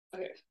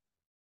Okay.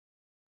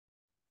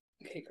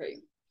 Okay,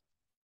 great.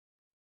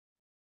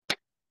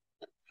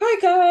 Hi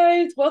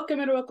guys, welcome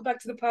back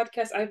to the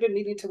podcast. I've been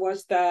meaning to watch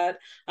that.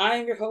 I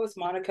am your host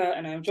Monica,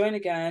 and I'm joined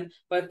again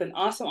with an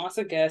awesome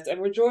guest, and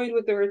we're joined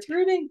with a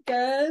returning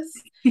guest.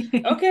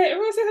 Okay,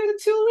 everyone say hi to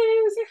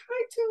Tulin. Say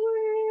hi,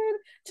 Tulin.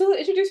 Tulin,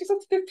 introduce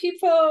yourself to the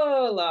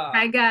people.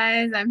 Hi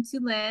guys, I'm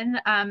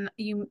Tulin.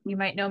 You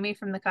might know me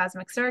from the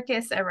Cosmic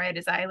Circus. I write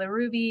as Isla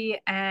Ruby,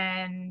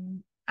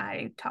 and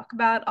I talk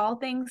about all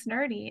things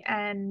nerdy.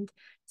 And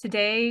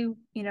today,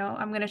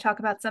 I'm going to talk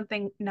about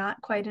something not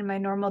quite in my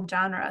normal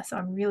genre, so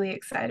I'm really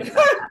excited about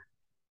that.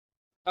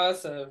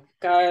 Awesome,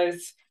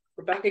 guys.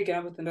 We're back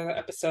again with another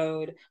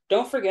episode.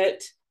 Don't forget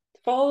to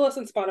follow us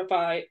on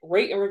Spotify,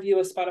 rate and review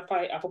us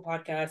Spotify, Apple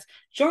Podcasts,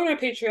 join our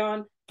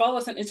Patreon, follow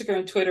us on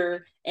Instagram,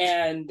 Twitter,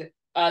 and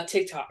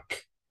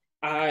TikTok.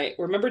 I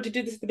remember to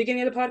do this at the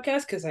beginning of the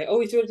podcast because I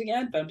always do it at the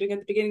end, but I'm doing it at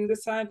the beginning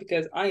this time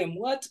because I am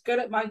what good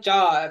at my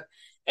job.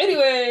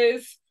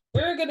 Anyways,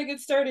 we're gonna get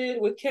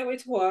started with Can't Wait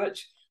to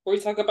Watch, where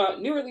we talk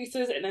about new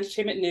releases and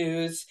entertainment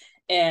news.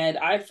 And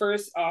I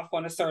first off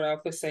want to start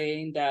off with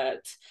saying that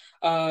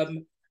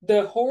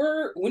the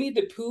horror Winnie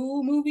the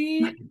Pooh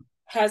movie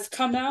has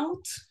come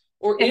out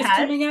or It is has?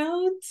 coming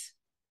out.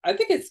 I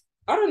think it's,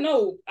 I don't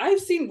know.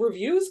 I've seen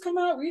reviews come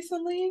out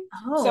recently,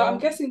 so I'm Oh,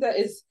 guessing that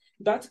is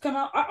about to come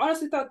out. I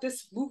honestly thought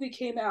this movie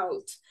came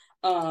out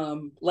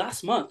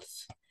last month,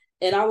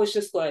 and I was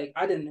just like,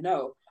 I didn't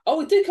know.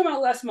 Oh, it did come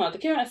out last month.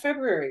 It came out in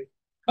February.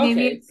 maybe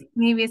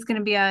Okay. it's going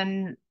to be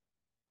on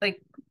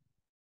like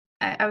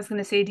I was going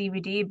to say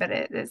DVD, but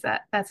it is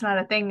that's not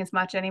a thing as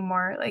much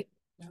anymore, like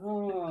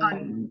No,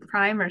 on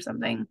Prime or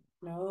something.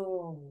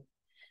 no.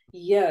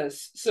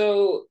 Yes.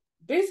 So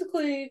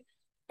basically,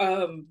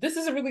 this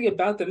isn't really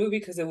about the movie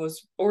because it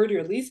was already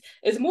released.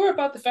 It's more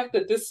about the fact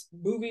that this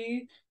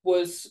movie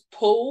was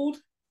pulled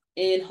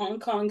in Hong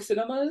Kong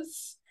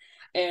cinemas.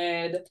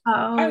 And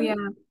Oh I, yeah.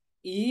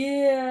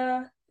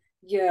 yeah,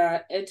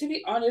 yeah. And to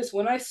be honest,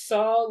 when I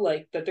saw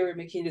like that they were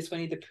making this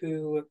Winnie the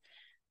Pooh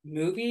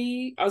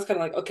movie, I was kind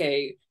of like,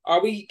 okay,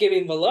 are we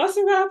giving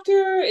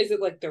Velociraptor? Is it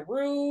like The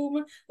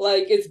Room?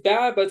 Like it's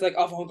bad, but it's like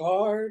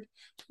avant-garde,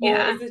 or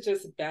Yeah. is it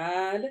just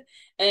bad?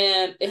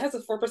 And it has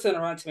a 4%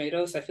 on Rotten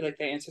Tomatoes. So I feel like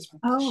that answers my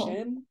Oh.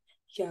 question.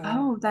 Yeah,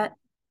 Oh,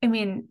 I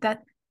mean, I've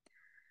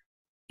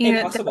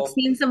impossible.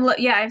 seen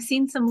yeah, I've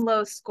seen some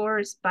low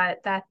scores,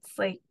 but that's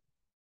like,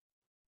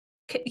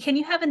 can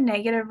you have a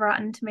negative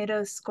Rotten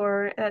Tomatoes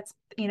score? That's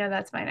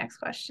my next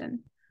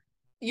question,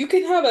 You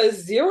can have a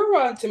zero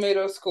Rotten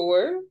Tomato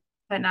score.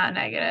 but not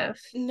negative.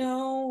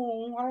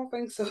 No, I don't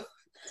think so.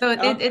 So I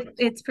don't,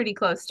 it's pretty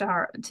close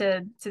to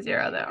to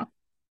zero though.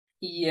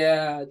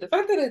 yeah, the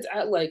fact that it's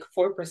at like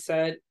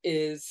 4%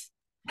 is,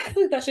 I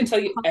feel like that should tell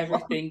you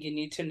everything you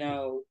need to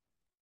know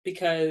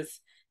because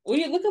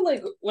when I look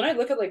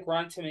at like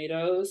Rotten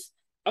Tomatoes,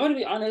 I want to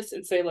be honest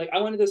and say like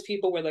I'm one of those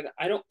people where like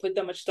I don't put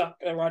that much stock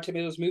in a Rotten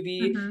Tomatoes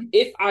movie Hmm.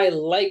 if I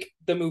like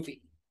the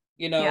movie.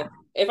 You Yeah. know,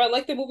 if I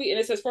like the movie and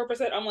it says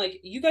 4%, I'm like,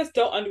 you guys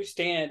don't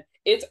understand.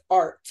 It's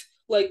art.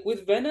 Like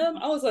with Venom,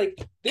 I was like,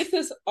 this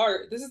is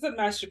art. This is a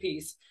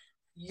masterpiece.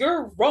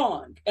 You're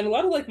wrong. And a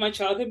lot of like my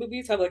childhood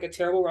movies have like a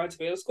terrible Rotten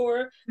Tomato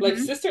score. Like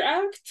Hmm. Sister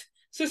Act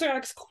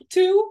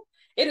 2,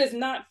 it is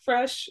not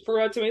fresh for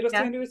Rotten Tomato Yeah.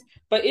 standards,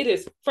 but it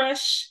is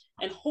fresh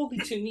and holy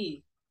to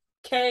me.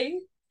 Okay?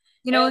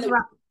 You know, And go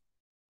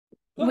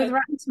with ahead.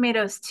 Rotten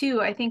Tomatoes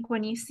too, I think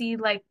when you see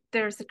like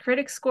there's the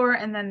critic score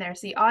and then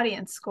there's the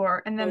audience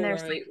score and then All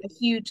there's right. like a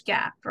huge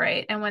gap,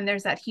 right? And when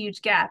there's that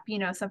huge gap,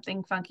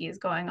 something funky is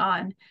going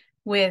on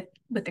with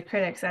the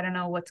critics. I don't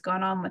know what's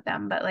going on with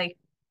them, but like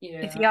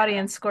if the Yeah.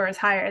 audience score is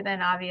higher,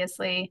 then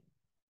obviously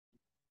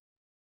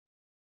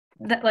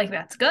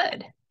that's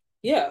good.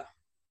 Yeah.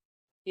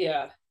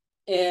 Yeah.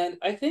 And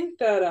I think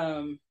that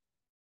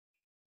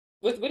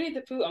with Winnie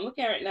the Pooh, I'm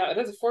looking at it right now, it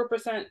has a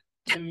 4%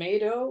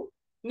 tomato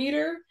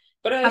meter,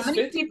 but it How has many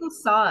 50 people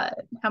saw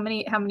it? How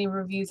many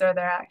reviews are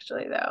there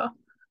actually though?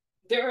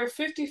 there are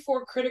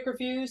 54 critic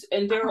reviews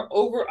and there are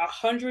Oh. over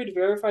 100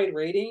 verified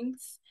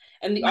ratings,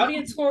 and the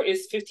audience score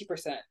is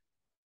 50%.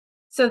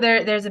 So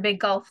there's a big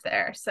gulf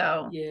there.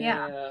 So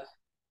yeah. Yeah.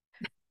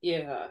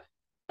 Yeah.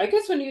 I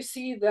guess when you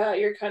see that,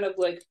 you're kind of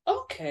like,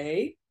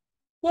 okay,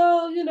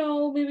 well,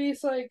 maybe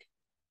it's like,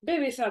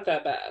 maybe it's not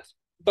that bad.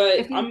 But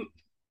If you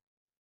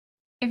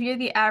if you're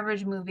the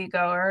average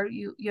moviegoer,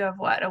 you have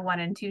what, a 1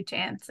 in 2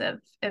 chance of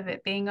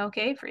it being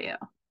okay for you.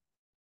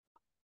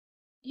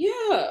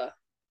 yeah.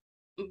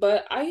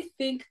 But I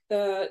think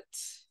I'm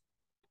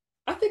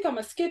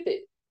gonna skip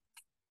it,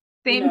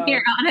 you Same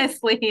here, know.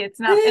 honestly. It's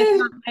not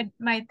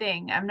my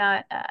thing. I'm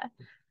not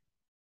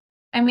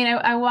I mean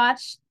I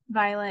watched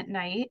Violent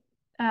Night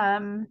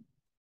um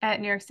at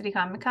New York City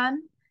Comic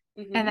Con,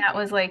 and Hmm. that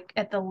was like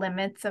at the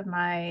limits of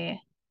my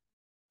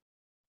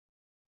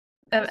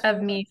That's of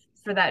fair. me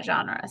for that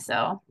genre.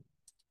 So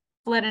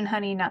Blood and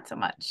Honey, not so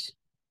much.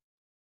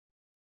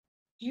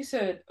 You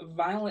said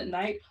Violent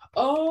Night.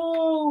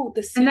 Oh, the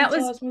And Santa that was,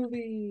 Claus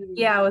movie.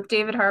 yeah, with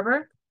David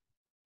Harbour.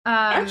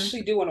 I Um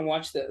actually do want to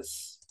watch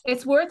this.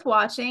 It's worth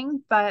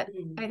watching, but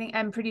Mm.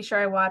 I'm pretty sure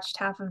I watched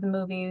half of the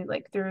movie Oh.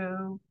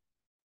 through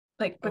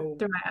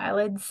my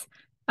eyelids.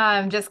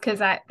 Just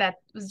because I that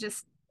was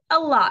just a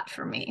lot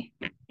for me.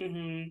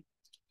 Hmm.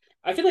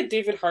 I feel like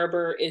David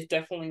Harbour is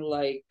definitely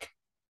like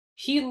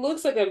he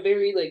looks like a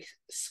very like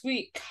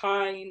sweet,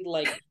 kind,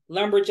 like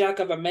lumberjack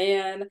of a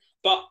man,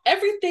 but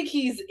everything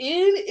he's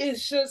in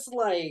is just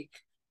like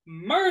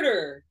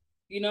murder.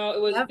 You know,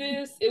 it was Yep.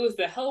 this, it was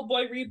the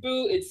Hellboy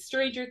reboot, it's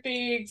Stranger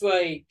Things,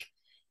 like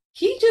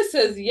he just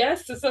says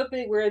yes to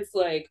something where it's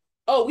like,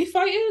 oh, we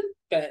fighting?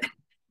 Bet.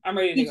 I'm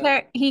ready to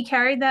go. He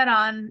carried that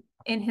on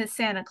in his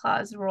Santa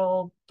Claus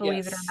role,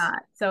 believe it or Yes.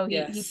 not. So he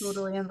Yes.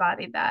 totally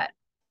embodied that.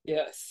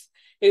 Yes.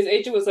 His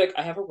agent was like,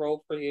 I have a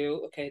role for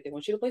you. Okay, they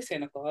want you to play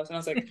Santa Claus. And I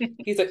was like,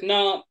 he's like,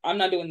 no, I'm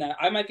not doing that.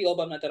 I might be old,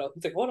 but I'm not that old.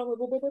 He's like, hold on,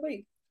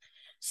 wait.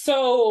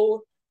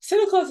 So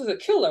Santa Claus is a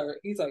killer.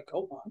 He's like,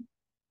 hold on.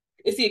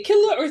 Is he a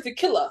killer or is he a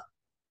killer?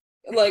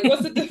 Like,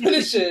 what's the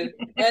definition?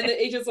 And the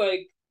agent's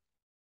like,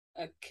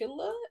 a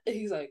killer? And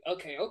he's like,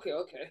 okay.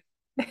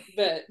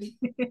 Bet.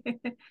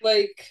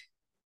 Like,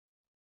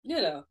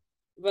 you know.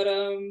 But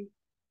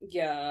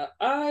yeah,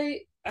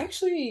 I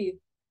actually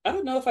I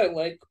don't know if I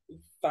like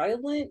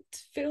violent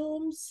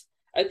films.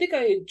 I think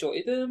I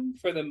enjoy them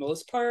for the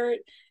most part,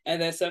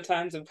 and then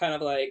sometimes I'm kind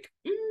of like,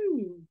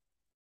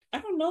 I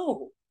don't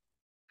know.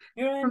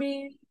 You know what I For,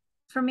 mean?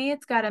 for me,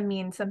 it's got to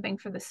mean something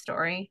for the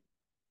story.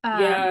 Um,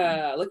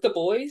 Yeah, like The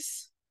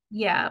Boys.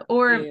 yeah,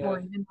 or Yeah,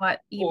 even what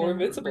or even we're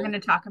going Invincible. to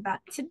talk about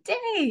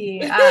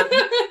today.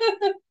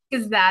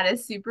 Because that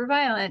is super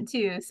violent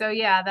too. So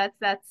yeah,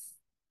 that's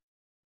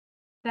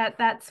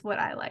what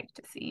I like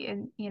to see,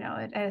 and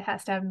it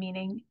has to have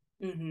meaning.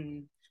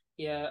 Hmm.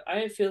 Yeah,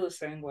 I feel the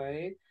same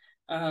way.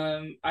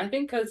 I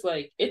think because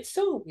like it's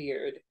so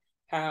weird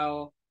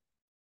how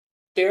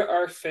there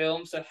are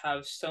films that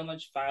have so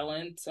much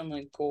violence and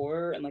like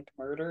gore and like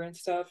murder and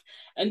stuff.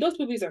 And those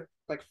movies are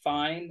like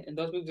fine and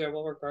those movies are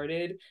well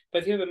regarded.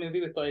 But if you have a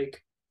movie with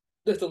like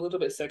that's a little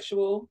bit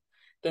sexual,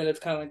 then it's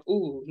kind of like,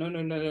 ooh, no. No.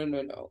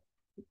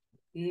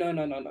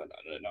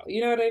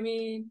 You know what I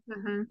mean?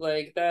 Mhm.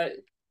 Like that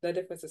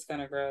difference is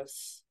kind of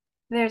gross,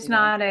 There's you know?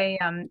 not a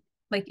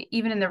like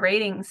even in the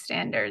rating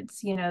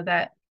standards,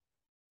 that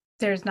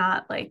there's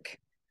not like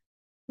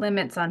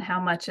limits on how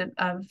much of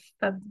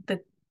the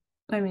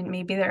I mean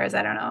maybe there is,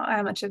 I don't know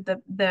how much of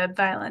the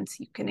violence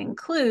you can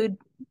include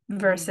Hmm.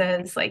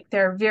 versus like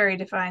there are very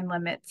defined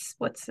limits.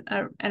 What's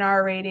an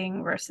R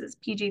rating versus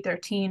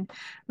PG-13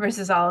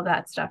 versus all of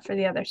that stuff for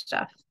the other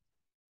stuff.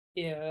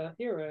 Yeah,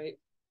 you're right.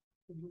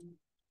 Mhm.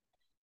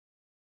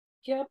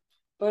 Yep.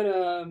 But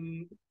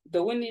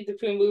the Winnie the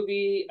Pooh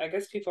movie, I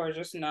guess people are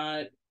just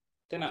not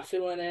they're not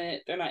feeling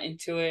it, they're not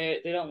into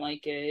it, they don't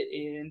like it,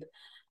 and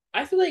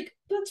I feel like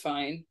that's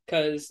fine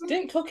because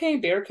didn't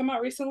Cocaine Bear come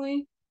out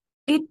recently?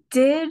 It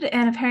did,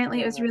 and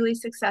apparently it was Yeah. really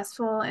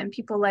successful and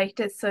people liked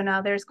it. So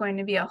now there's going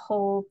to be a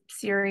whole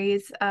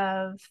series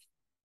of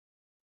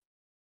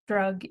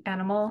drug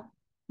animal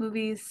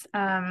movies.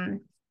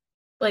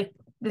 Like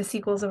the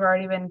sequels have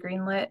already been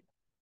greenlit,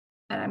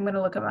 and I'm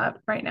gonna look them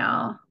up right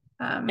now.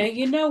 And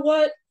you know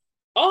what?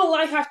 All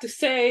I have to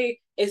say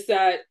is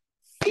that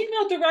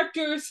female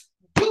directors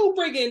do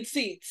bring in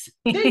seats.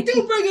 They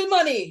do bring in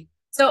money.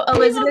 So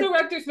Female Elizabeth,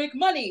 directors make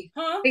money,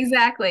 huh?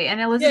 exactly, and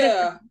Elizabeth,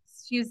 Yeah.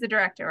 she's the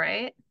director,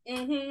 right?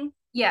 Mm-hmm.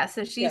 Yeah,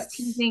 so she's Yes.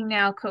 teasing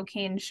now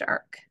Cocaine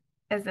Shark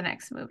as the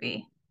next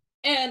movie.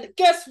 And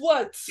guess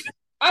what?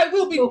 I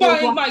will be We'll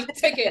buying watch my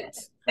ticket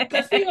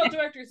because female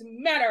directors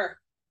matter.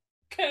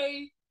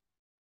 Okay.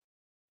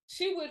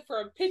 She went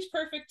from Pitch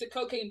Perfect to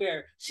Cocaine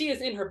Bear. She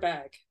is in her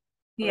bag.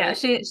 All Yeah,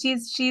 right.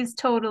 she's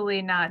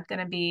totally not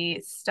gonna be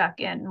stuck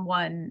in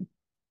one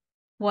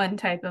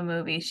type of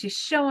movie. She's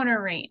showing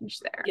her range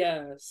there.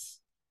 Yes.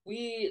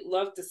 We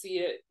love to see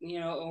it,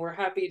 and we're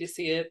happy to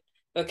see it.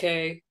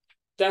 Okay.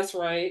 That's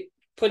right.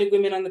 Putting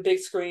women on the big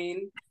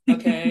screen.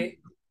 Okay.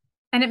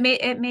 And it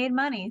made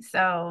money,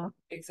 so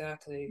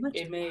Exactly. much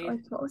It made.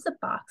 what was the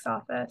box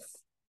office?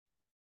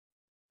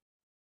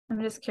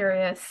 I'm just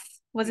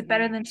curious. Was it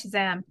better Mhm. than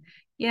Shazam?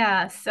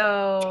 Yeah,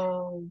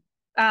 so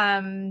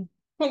um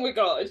Oh my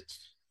God.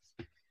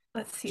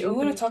 let's see, Do you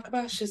want to opening. talk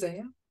about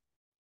Shazam?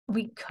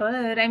 We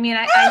could. I mean,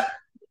 I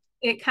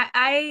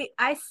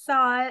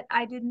saw it.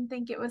 I didn't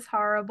think it was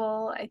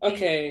horrible. I think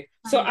Okay,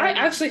 so kind I of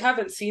actually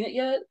haven't seen it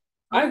yet.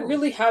 I oh,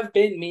 really have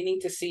been meaning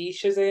to see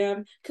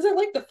Shazam because I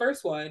like the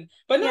first one,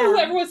 but now what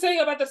yeah. everyone's saying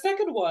about the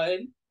second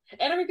one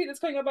and everything that's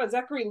coming up about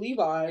Zachary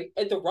Levi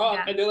and The Rock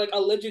Yeah. and they're like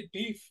alleged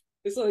beef.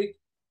 It's like,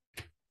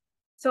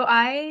 So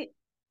I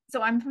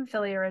so I'm from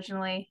Philly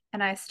originally,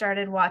 and I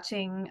started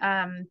watching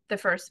the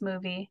first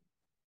movie,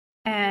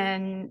 mhm.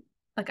 and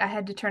like I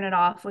had to turn it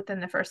off within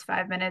the first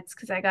 5 minutes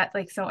because I got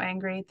like so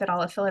angry that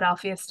all of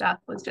Philadelphia stuff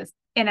was just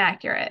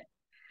inaccurate.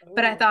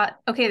 But I Oh, thought,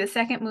 okay, the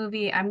second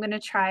movie, I'm gonna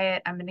try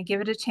it. I'm gonna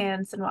give it a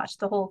chance and watch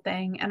the whole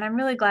thing. And I'm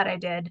really glad I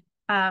did.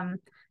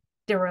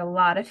 There were a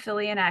lot of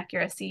Philly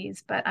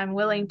inaccuracies, but I'm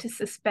willing mhm. to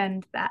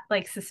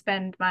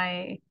suspend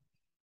my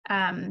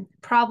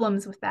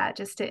problems with that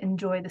just to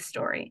enjoy the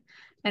story.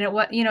 And it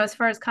was, as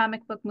far as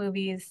comic book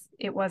movies,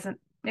 it wasn't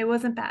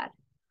bad.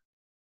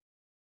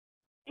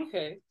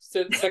 Okay,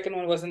 so the second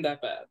one wasn't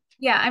that bad.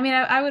 Yeah, I mean,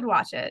 I would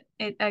watch it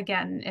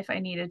again if I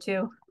needed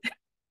to.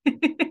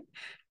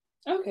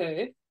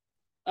 Okay.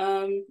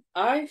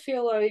 I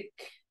feel like,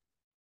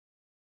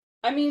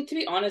 I mean, to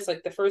be honest,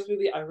 like the first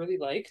movie I really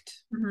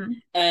liked. Hmm.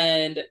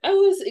 And I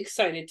was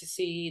excited to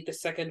see the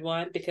second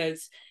one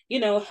because,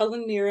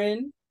 Helen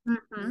Mirren,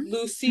 Hmm.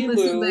 Lucy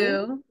Lucy Liu,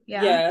 Liu,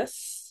 yeah.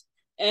 yes.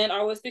 And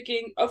I was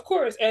thinking, of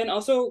course, and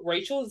also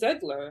Rachel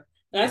Zegler.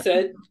 And I Yeah.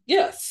 said,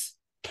 yes,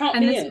 count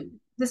And me this in.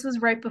 this was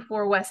right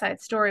before West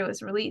Side Story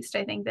was released.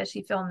 I think that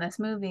she filmed this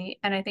movie,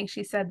 and I think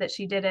she said that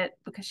she did it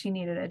because she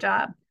needed a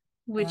job,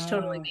 which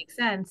totally Uh, makes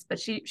sense, but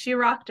she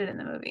rocked it in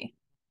the movie.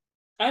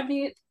 I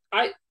mean,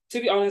 to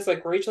be honest,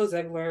 like Rachel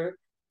Zegler,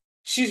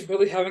 she's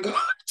really having a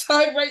hard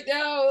time right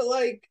now.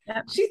 Like,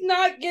 Yep.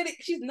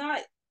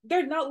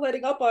 they're not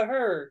letting up on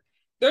her.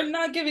 They're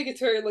not giving it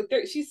to her. Like,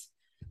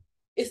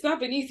 it's not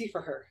been easy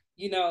for her.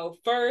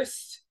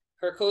 First,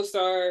 her co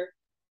star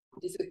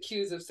is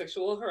accused of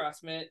sexual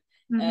harassment,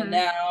 and Hmm.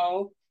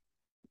 now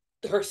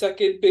her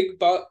second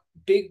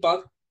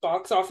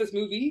box office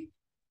movie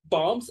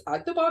bombs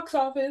at the box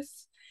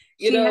office.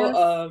 You She know,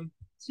 has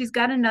she's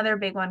got another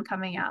big one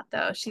coming out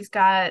though.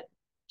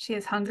 She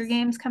has Hunger this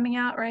Games coming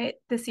out right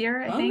this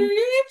year, I Hunger think.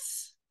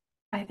 Games.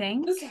 I This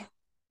think.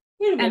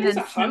 Wait a minute. And There's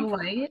then a Snow hunk.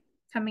 White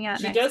coming out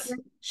She next does. year.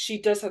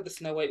 She does have the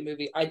Snow White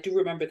movie. I do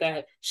remember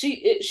that. She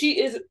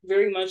is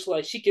very much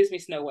like she gives me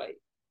Snow White.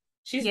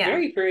 She's Yeah.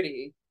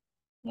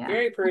 Yeah.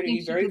 very I think pretty,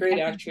 she very could great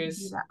I think she could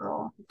do actress, that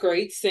role.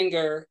 great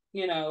singer.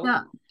 You know,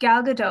 No,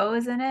 Gal Gadot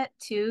is in it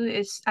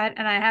too.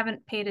 And I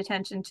haven't paid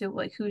attention to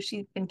like who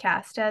she's been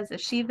cast as.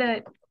 Is she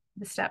the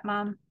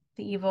stepmom,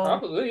 the evil?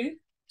 probably,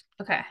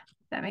 Okay,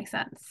 that makes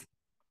sense.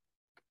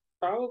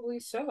 probably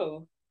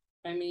so.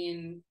 I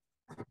mean,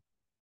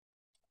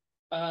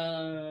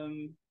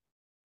 um,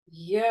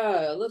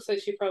 yeah, it looks like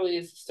she probably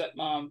is a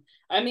stepmom.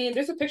 I mean,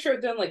 there's a picture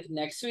of them like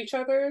next to each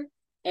other,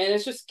 and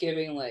it's just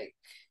giving like,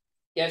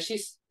 yeah,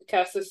 she's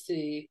cast as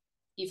the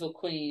evil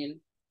queen,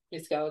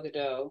 Miss Gal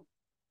Gadot.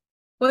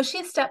 Was she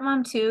a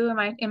stepmom too?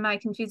 Am I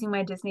confusing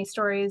my Disney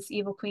stories?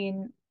 Evil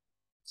Queen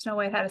Snow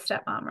White had a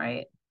stepmom,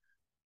 right?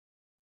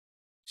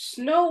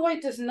 Snow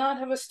White does not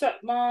have a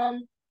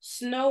stepmom.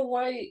 Snow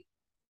White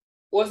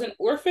was an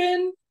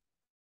orphan,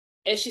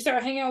 and she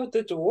started hanging out with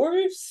the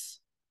dwarves.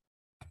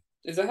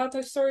 Is that how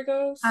that story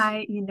goes?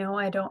 I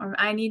don't remember.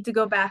 I need to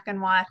go back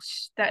and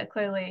watch that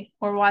clearly,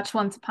 or watch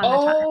Once Upon a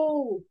Time.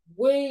 Oh,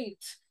 wait.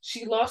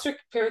 She lost her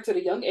parents at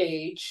a young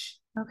age.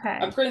 A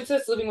Okay.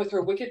 princess living with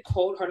her wicked,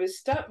 cold-hearted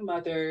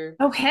stepmother.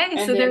 Okay, And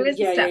so there then, is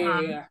a yeah, yeah, yeah,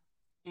 stepmom. yeah.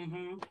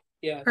 Mm-hmm.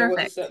 Yeah, there was a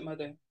Perfect.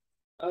 stepmother.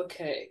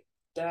 Okay,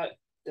 that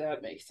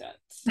makes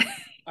sense.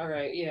 All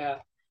right, yeah.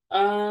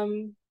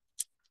 Um,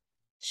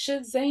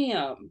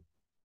 Shazam.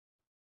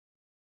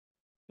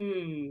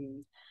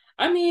 Hmm.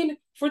 I mean,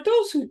 for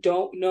those who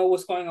don't know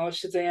what's going on with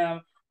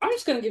Shazam, I'm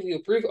just going to give you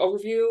a brief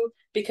overview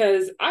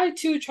because I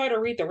too try to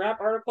read the rap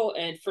article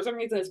and for some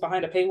reason it's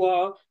behind a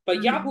paywall,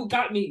 but Yahoo Mhm.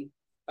 got me.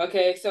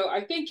 Okay, so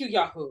I thank you,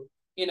 Yahoo.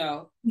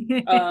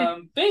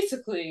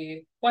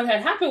 Basically, what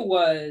had happened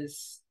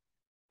was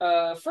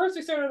first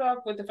we started off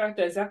with the fact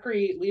that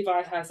Zachary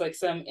Levi has like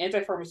some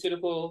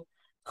anti-pharmaceutical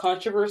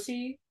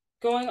controversy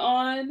going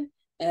on,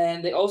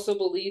 and they also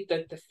believe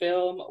that the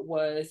film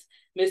was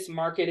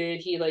mismarketed.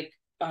 He like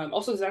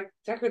also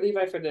Zachary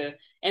Levi for the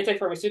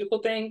anti-pharmaceutical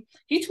thing.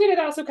 He tweeted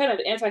out some kind of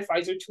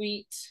anti-Pfizer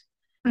tweet,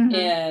 Hmm.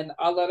 and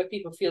a lot of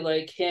people feel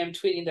like him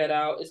tweeting that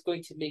out is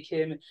going to make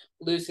him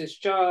lose his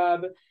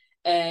job.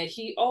 And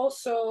he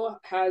also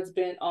has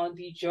been on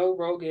the Joe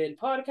Rogan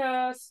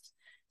podcast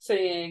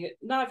saying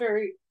not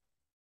very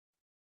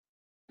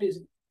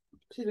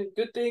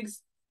good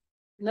things,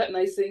 not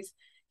nice things.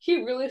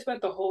 He really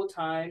spent the whole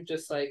time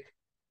just like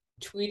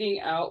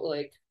tweeting out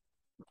like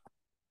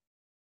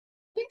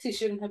things he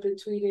shouldn't have been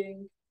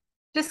tweeting.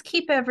 Just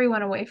keep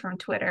everyone away from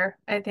Twitter,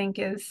 I think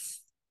is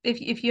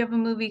if you have a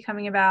movie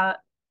coming about,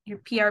 your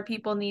PR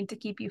people need to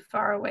keep you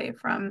far away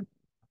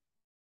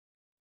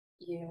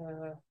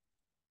Yeah.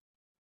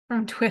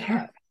 from Twitter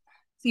I,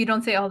 so you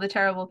don't say all the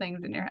terrible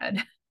things in your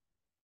head.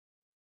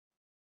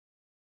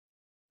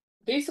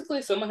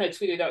 Basically, someone had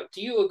tweeted out,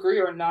 "Do you agree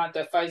or not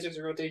that Pfizer's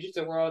a real danger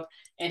to the world?"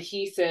 And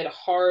he said,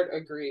 "Hard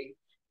agree."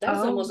 That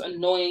is the most Oh,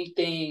 annoying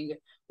thing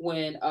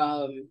when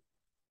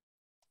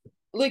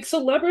like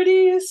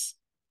celebrities,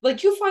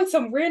 like you find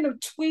some random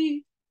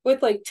tweet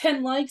with like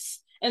 10 likes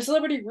and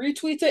celebrity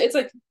retweets it. It's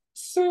like,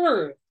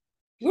 sir,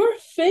 you're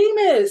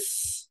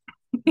famous.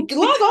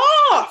 Log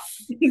off.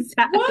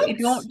 exactly.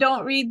 What?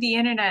 Don't read the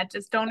internet.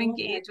 Just don't Oh my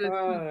engage with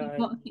god.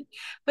 people.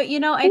 But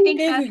I Who think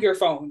gave you that your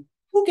phone?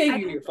 Who gave I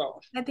you think your phone?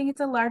 I think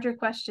it's a larger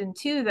question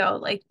too, though.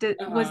 Like,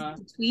 was it Uh-huh.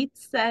 the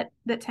tweets that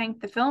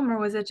tanked the film, or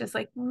was it just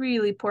like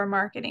really poor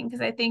marketing?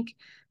 Because I think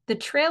the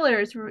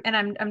trailers, and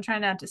I'm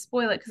trying not to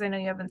spoil it because I know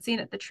you haven't seen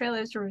it. The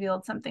trailers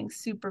revealed something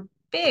super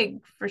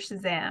big for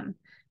Shazam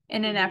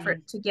in an Mm-hmm.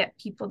 effort to get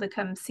people to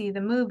come see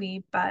the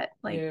movie, but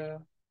like Yeah.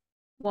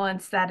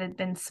 once that had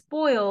been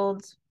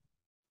spoiled,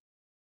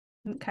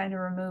 kind of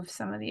removes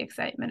some of the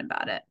excitement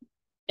about it.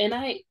 And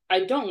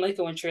I don't like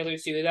it when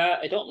trailers do that.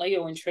 I don't like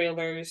it when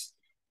trailers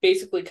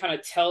basically kind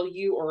of tell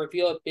you or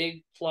reveal a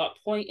big plot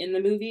point in the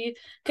movie,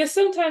 because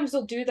sometimes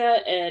they'll do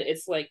that and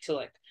it's like to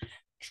like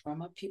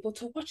drum up people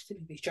to watch the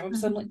movie, drum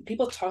some like Mhm.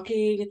 people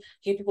talking,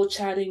 hear people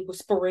chatting,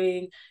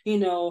 whispering,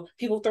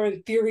 people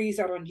throwing theories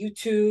out on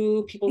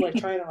YouTube, people like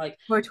trying to like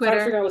Or try to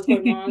Twitter. figure out what's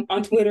going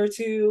on Twitter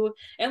too.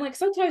 And like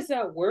sometimes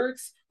that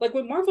works. Like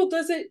when Marvel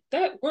does it,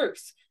 that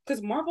works.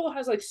 Because Marvel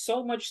has like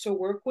so much to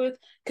work with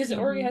because it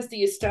already has Mhm.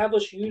 the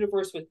established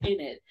universe within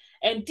it.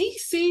 And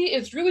DC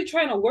is really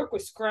trying to work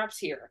with scraps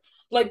here.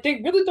 Like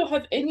they really don't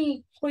have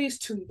any place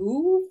to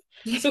move.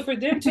 So for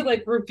them to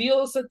like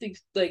reveal something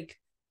like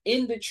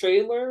in the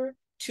trailer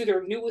to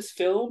their newest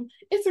film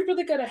isn't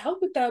really going to help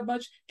it that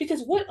much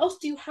because what else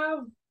do you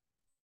have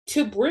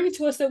to bring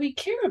to us that we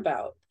care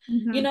about?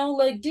 Mhm.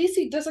 Like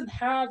DC doesn't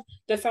have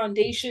the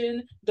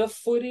foundation, the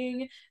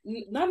footing.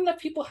 Not enough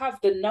people have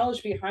the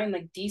knowledge behind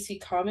like DC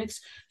Comics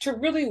to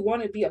really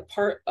want to be a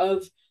part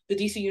of the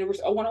DC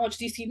universe. I want to watch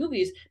DC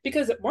movies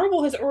because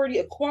Marvel has already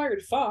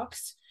acquired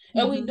Fox,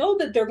 and we Mhm. know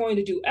that they're going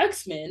to do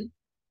X-Men.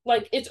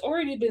 Like it's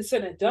already been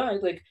said and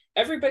done. Like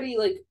everybody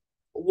like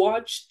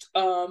watched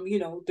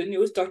the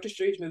newest Doctor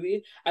Strange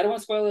movie. I don't want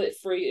to spoil it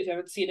for you if you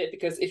haven't seen it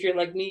because if you're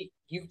like me,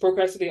 you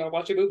procrastinate on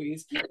watching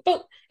movies.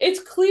 But it's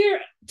clear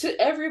to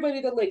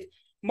everybody that like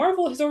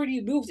Marvel has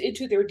already moved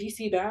into their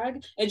DC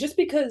bag, and just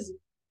because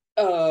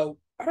I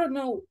don't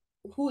know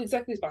who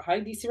exactly is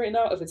behind DC right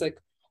now, if it's like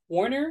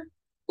Warner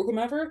or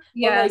whomever, but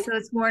Yeah, like so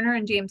it's Warner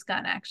and James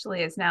Gunn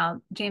actually is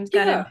now James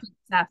Gunn and yeah,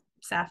 Pete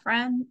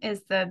Safran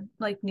is the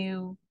like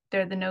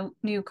they're the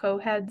new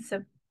co-heads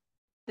of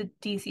the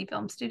DC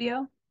film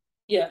studio.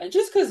 yeah, and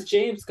just because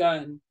James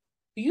Gunn,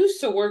 who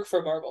used to work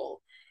for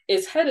Marvel,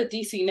 is head of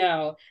DC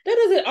now, that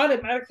doesn't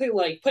automatically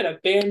like put a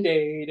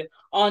band-aid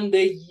on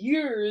the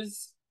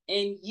years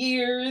and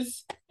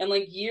years and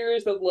like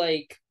years of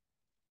like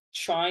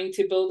trying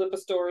to build up a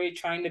story,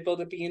 trying to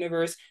build up a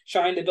universe,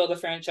 trying to build a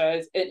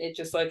franchise, and it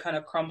just like kind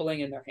of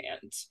crumbling in their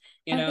hands,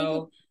 you I think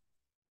know?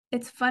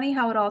 it's funny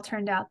how it all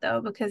turned out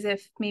though, because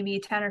if maybe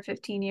 10 or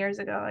 15 years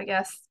ago, I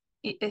guess,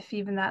 if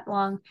even that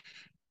long,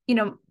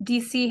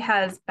 DC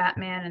has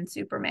Batman and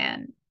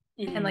Superman,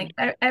 and like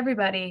Mm-hmm.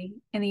 everybody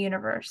in the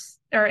universe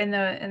or in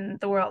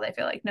the world, I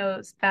feel like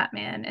knows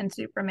Batman and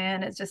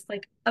Superman is just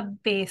like a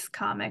base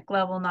comic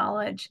level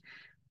knowledge.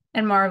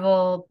 And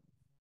Marvel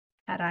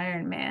had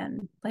Iron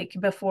Man like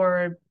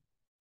before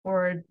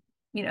or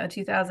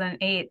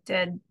 2008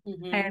 did.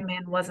 Mm-hmm. Iron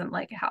Man wasn't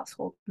like a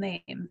household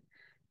name.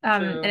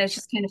 And True. it's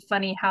just kind of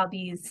funny how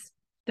the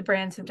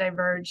brands have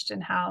diverged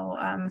and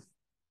how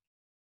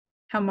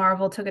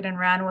Marvel took it and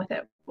ran with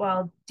it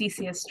while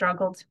DC has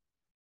struggled.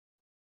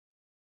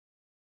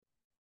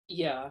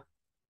 Yeah.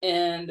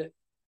 And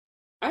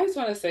I just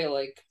want to say,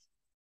 like,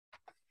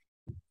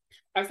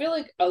 I feel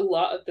like a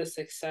lot of the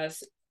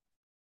success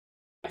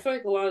I feel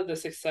like a lot of the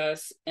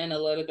success and a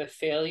lot of the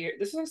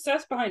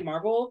success behind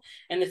Marvel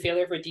and the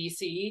failure for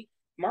DC,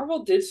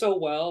 Marvel did so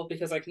well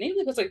because, like,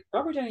 namely because, like,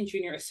 Robert Downey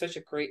Jr. is such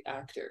a great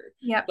actor.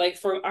 Yep. Like,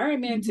 for Iron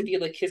Man to Mhm. be,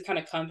 like, his kind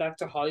of comeback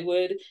to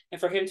Hollywood and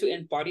for him to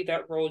embody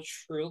that role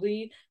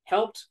truly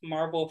helped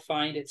Marvel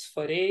find its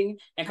footing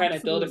and kind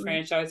of build a Absolutely.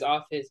 franchise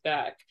off his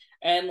back.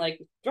 And, like,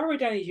 Robert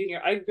Downey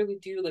Jr., I really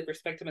do, like,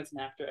 respect him as an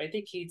actor. I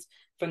think he's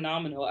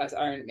phenomenal as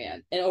Iron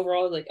Man and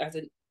overall, like, as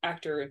an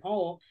actor in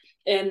whole.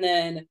 And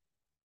then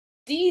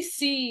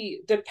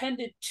DC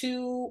depended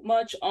too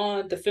much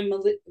on the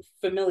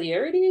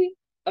familiarity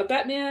of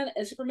Batman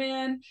and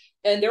Superman,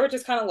 and they were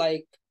just kind of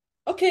like,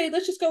 okay,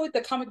 let's just go with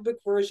the comic book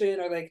version,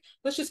 or like,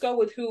 let's just go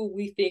with who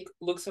we think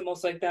looks the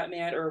most like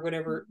Batman, or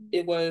whatever Mhm.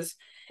 it was.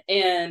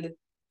 And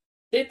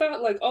they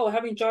thought, like, oh,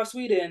 having Joss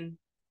Whedon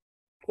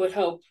would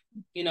help,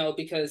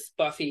 because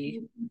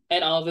Buffy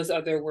and all of his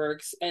other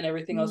works and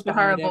everything else He's a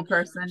behind horrible him.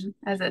 person,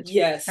 as it turns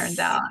Yes.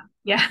 out.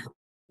 Yeah.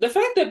 The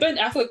fact that Ben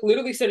Affleck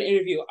literally said in an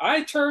interview,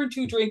 I turned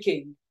to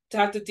drinking to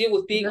have to deal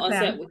with being With on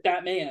set him. with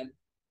that man.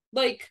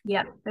 Like,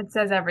 Yep. It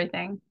says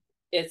everything.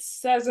 it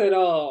says it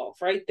all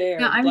right there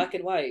Now in I'm black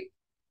and white.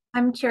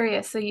 I'm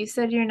curious. So you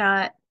said you're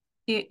not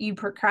you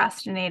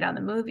procrastinate on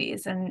the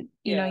movies and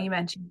Yeah. you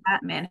mentioned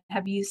Batman.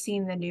 Have you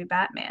seen the new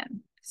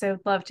Batman? So I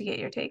would love to get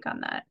your take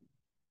on that.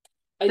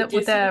 I With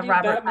did see the the new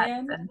Robert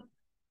Batman. Pattinson.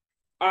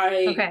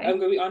 I'm Okay.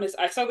 gonna be honest,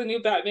 I saw the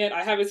new Batman.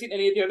 I haven't seen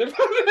any of the other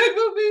Batman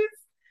movies.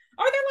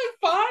 Are there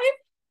like five?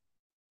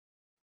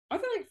 Are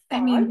there like I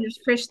five? mean,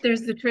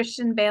 there's the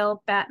Christian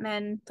Bale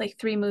Batman, like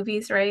three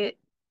movies, right?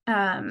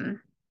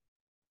 Um,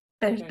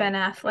 there's Ben Okay.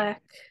 Affleck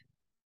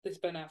This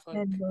Ben Affleck.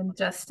 and then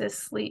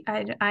Justice League.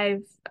 I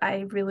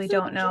really Was it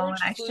don't know, and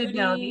George I should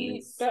know Clooney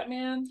these.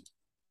 Batman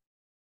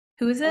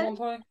Who is at it? one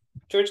point?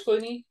 George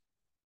Clooney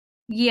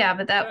Yeah,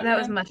 but that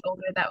was Batman? much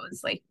older. That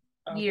was like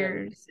Okay.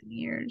 years and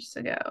years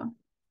ago.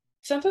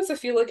 Sometimes I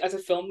feel like as a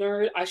film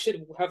nerd, I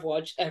should have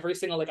watched every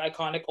single like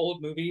iconic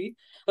old movie.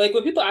 Like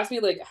when people ask me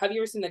like, "Have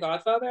you ever seen The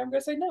Godfather?" I'm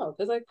gonna say no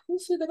because like,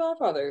 who's seen The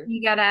Godfather?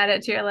 You gotta add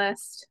it to your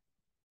list.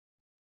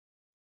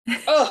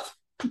 Oh,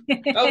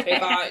 okay,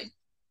 fine.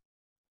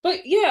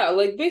 But yeah,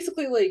 like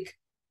basically, like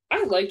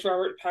I liked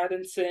Robert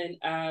Pattinson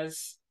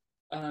as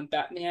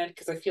Batman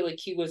because I feel like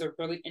he was a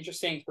really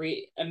interesting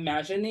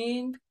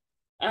reimagining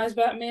as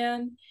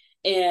Batman,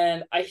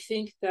 and I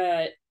think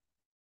that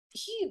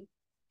he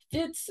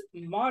fits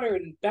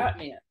modern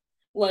Batman.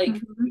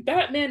 Like Mhm.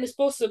 Batman is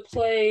supposed to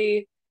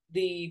play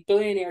the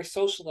billionaire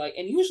socialite,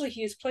 and usually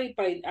he is played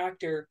by an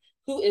actor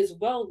who is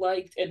well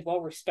liked and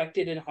well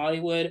respected in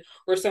Hollywood,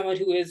 or someone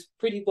who is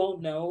pretty well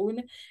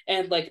known.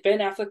 And like Ben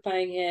Affleck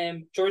playing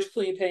him, George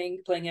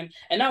Clooney playing him,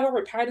 and now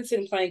Robert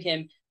Pattinson playing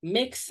him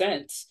makes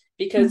sense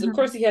because of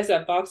course Mhm. he has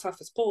that box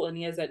office pull and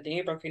he has that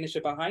name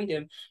recognition behind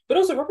him. But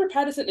also Robert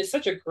Pattinson is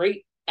such a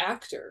great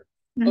actor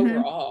Mhm.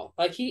 overall.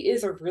 Like he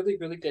is a really,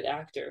 really good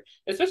actor,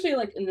 especially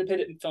like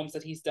independent films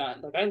that he's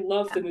done. Like I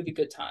love the movie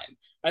Good Time.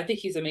 I think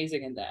he's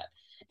amazing in that.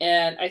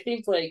 And I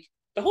think like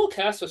the whole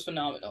cast was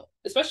phenomenal,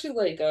 especially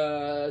like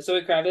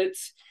Zoe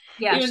Kravitz.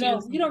 Yeah, Even she though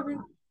was you don't really,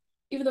 incredible.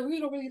 even though we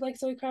don't really like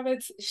Zoe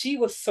Kravitz, she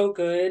was so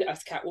good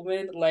as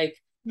Catwoman.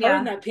 Like her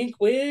in Yeah. that pink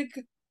wig.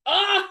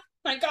 Ah,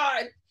 my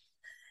God.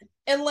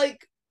 And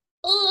like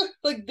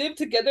them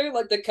together,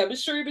 like the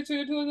chemistry between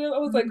the two of them. I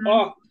was like, Mhm.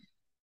 oh,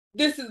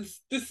 this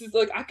is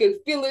like I can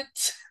feel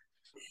it.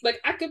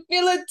 Like I could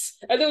feel it.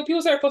 And then when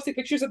people started posting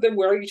pictures of them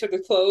wearing each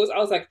other's clothes, I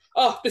was like,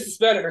 oh, this is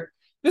better.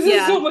 This is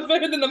Yeah. so much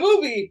better than the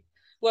movie.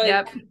 Like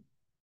Yep.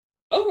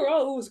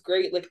 overall, it was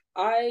great. Like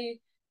I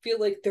feel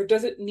like there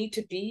doesn't need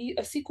to be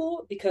a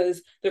sequel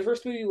because the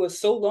first movie was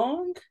so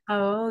long.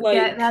 Oh,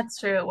 yeah, Like that's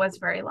true. It was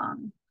very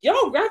long.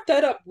 y'all wrapped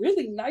that up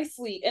really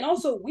nicely. And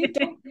also, we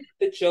don't need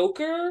the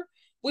Joker.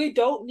 We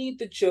don't need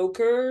the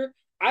Joker.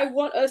 I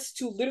want us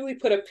to literally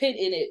put a pin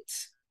in it.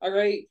 All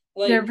right.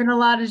 There have Like been a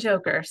lot of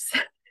Jokers.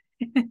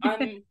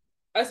 I'm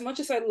as much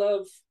as I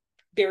love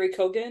Barry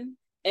Kogan,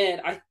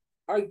 and I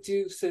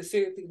do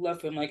sincerely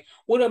love him. Like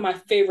one of my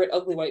favorite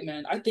ugly white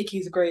men. I think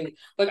he's great.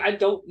 Like I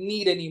don't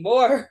need any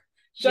more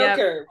Yep.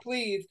 Joker,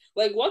 please.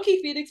 Like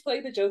Joaquin Phoenix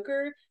played the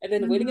Joker and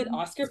then winning an Hmm.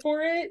 Oscar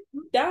for it.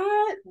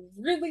 That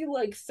really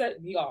like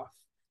set me off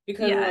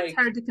because Yeah, it's like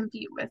hard to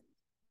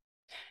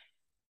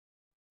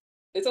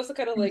it's also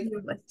kind of like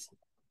compete with.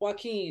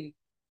 Joaquin.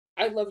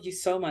 I love you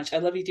so much. I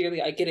love you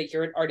dearly. I get it.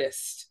 You're an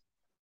artist.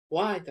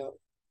 Why though?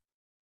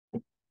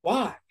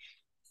 Why?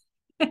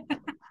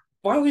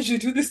 Why would you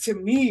do this to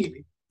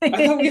me?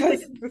 I thought we had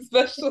something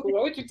special.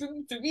 Why would you do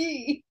this to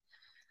me?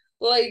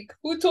 Like,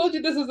 who told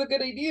you this was a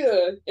good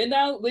idea? And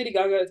now Lady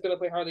Gaga is going to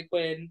play Harley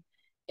Quinn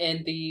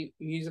in the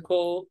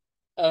musical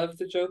of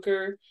the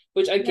Joker,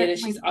 which I get it.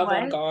 Wait, She's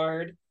avant what?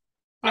 garde.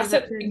 I There's a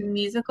said, there's a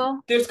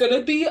musical? there's going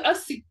to be a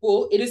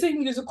sequel. It is a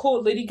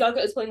musical. Lady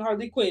Gaga is playing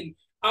Harley Quinn.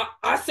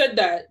 I said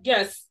that.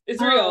 Yes,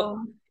 it's real.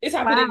 Oh, It's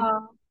happening.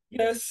 wow.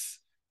 Yes.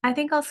 I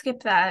think I'll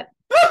skip that.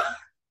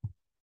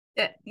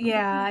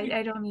 Yeah,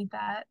 I don't need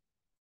that.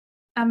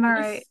 I'm all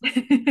right.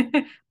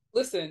 Miss,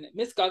 listen,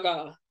 Miss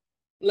Gaga,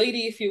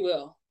 lady, if you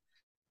will.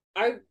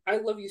 I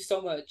love you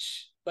so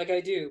much, like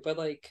I do, but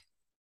like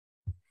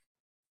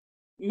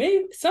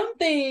maybe some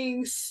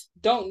things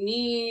don't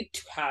need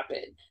to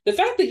happen. The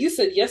fact that you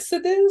said yes to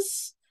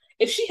this,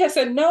 if she had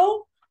said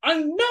no, I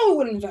know it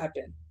wouldn't have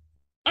happened.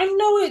 I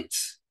know it.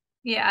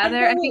 Yeah, I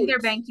I know think it. they're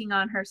banking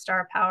on her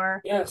star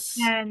power. Yes,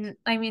 And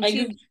I mean I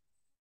knew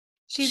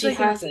she's she like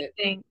has it.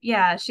 amazing.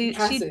 Yeah, She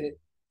has it.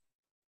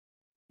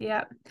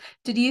 yeah.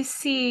 Did you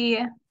see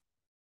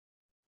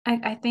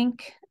I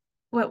think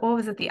what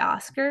was it, the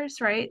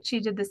Oscars, right? She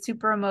did the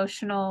super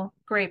emotional,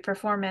 great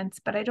performance,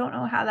 but I don't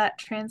know how that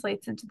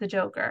translates into the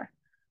Joker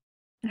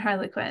and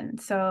Harley Quinn.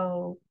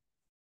 So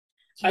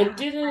I yeah,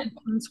 didn't.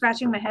 I'm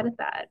scratching my head at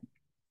that.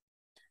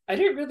 I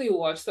didn't really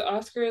watch the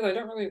Oscars. I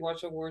don't really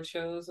watch award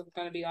shows. I'm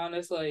gonna be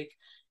honest. Like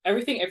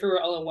everything,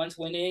 everywhere, all at once,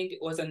 winning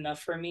was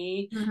enough for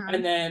me. And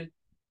Hmm. then,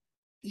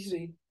 excuse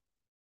me,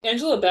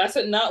 Angela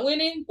Bassett not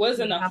winning was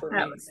enough Yeah, for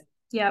that me. was,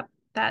 yep,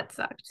 that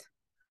sucked.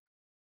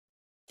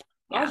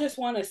 I Yeah. just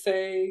want to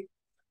say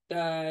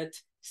that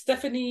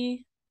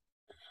Stephanie,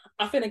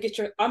 I'm finna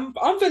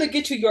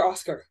get you your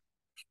Oscar.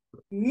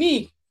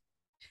 Me,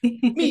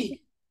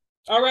 me.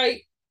 All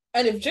right.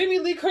 And if Jamie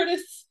Lee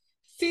Curtis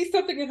sees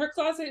something in her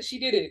closet, she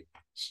did it.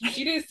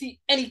 She didn't see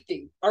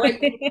anything. All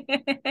right.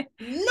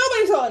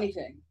 Nobody saw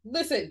anything.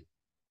 Listen,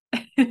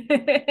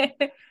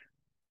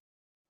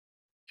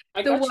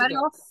 I So got you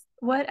though.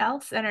 what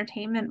else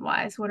entertainment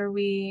wise, what are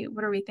we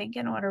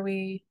thinking? What are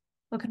we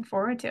looking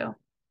forward to?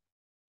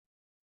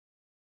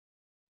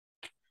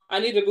 I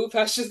need to move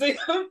past Shazam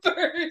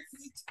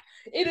first.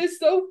 It is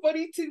so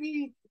funny to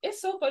me.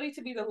 It's so funny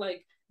to me that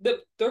like the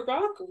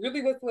Rock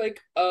really was like,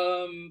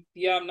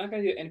 yeah, I'm not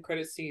gonna do an end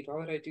credit scene. Why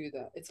would I do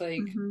that? It's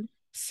like, Hmm.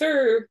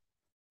 sir,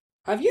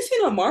 have you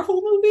seen a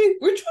Marvel movie?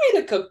 We're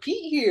trying to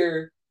compete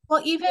here.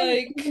 Well,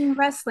 Like, even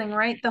wrestling,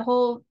 right? The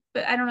whole,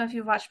 but I don't know if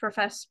you've watched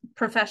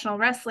professional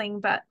wrestling,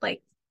 but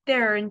like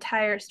their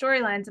entire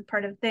storylines and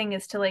part of the thing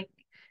is to like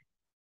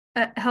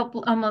help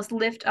almost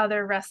lift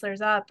other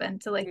wrestlers up and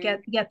to like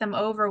mm-hmm, get them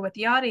over with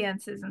the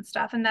audiences and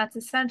stuff. And that's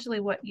essentially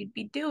what you'd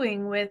be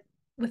doing with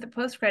a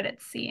post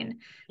credits scene.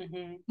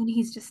 mm-hmm. And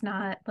he's just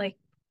not like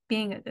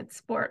being a good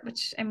sport,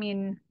 which I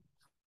mean,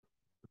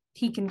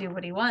 he can do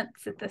what he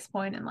wants at this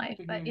point in life.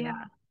 But Mm-hmm.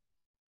 yeah.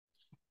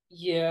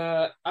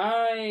 Yeah,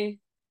 I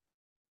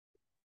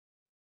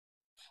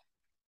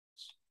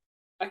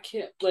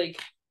can't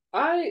like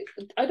I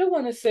don't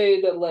want to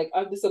say that like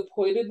I'm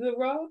disappointed in The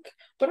Rock,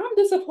 but I'm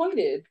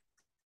disappointed.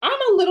 I'm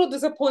a little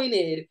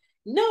disappointed.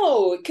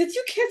 No, because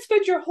you can't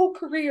spend your whole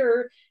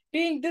career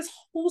being this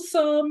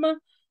wholesome,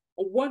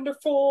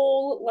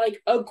 wonderful,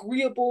 like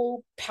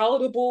agreeable,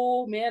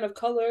 palatable man of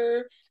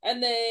color,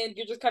 and then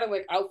you're just kind of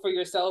like out for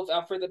yourself,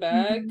 out for the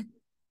bag. Mhm.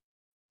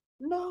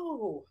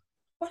 No.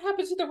 What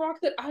happened to The Rock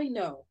that I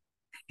know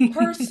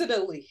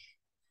personally?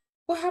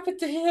 What happened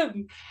to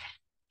him?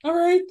 All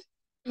right.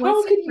 What's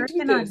How he can you do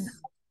working on?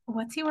 this?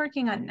 What's he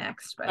working on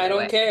next, by I the don't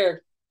way?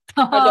 care.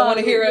 I don't Oh, want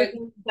to hear you're it.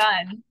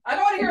 done. I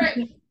don't want to hear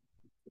it.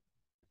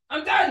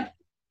 I'm done.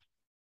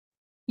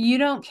 You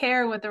don't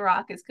care what The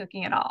Rock is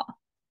cooking at all.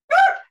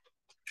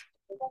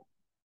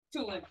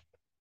 Too late.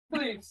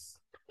 Please.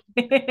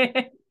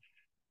 Please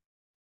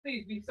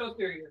be so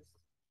serious.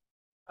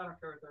 I don't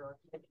care what they're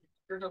like.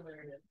 You're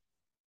hilarious.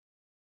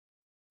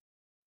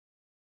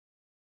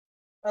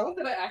 I love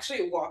that I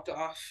actually walked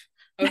off.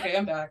 Okay,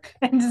 I'm back.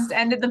 And just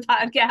ended the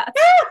podcast.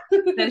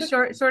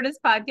 The shortest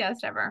podcast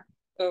ever.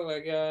 Oh my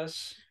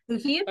gosh. So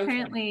he Okay.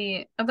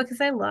 apparently, because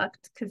I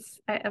looked, because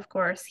of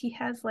course he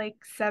has like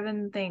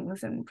 7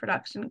 things in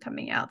production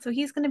coming out. So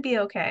he's going to be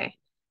okay,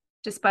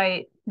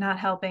 despite not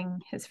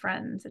helping his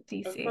friends at Of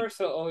DC. course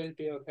he'll always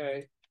be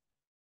okay.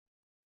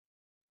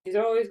 He's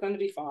always going to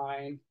be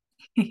fine.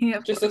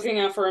 Of Just course. looking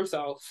out for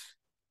himself.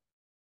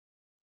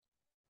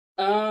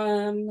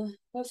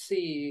 Let's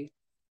see.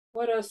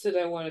 What else did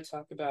I want to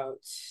talk about?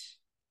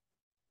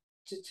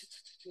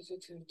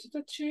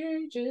 The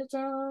changes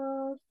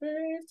are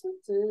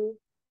faces.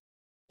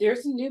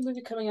 There's a new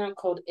movie coming out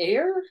called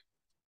Air.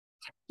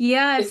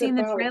 Yeah, I've It's seen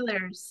the about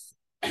trailers.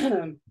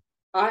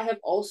 I have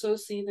also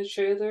seen the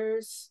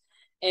trailers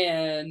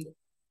and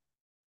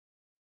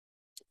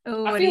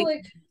Oh, I what do feel you?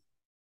 like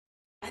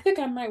I think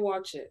I might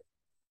watch it.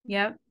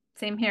 Yep,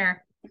 same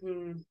here.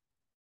 Hmm.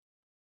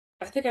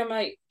 I think I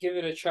might give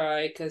it a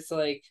try because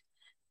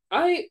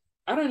I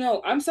I don't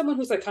know. I'm someone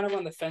who's like kind of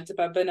on the fence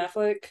about Ben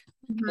Affleck.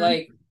 Mhm.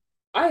 Like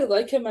I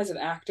like him as an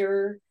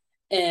actor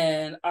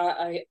and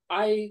I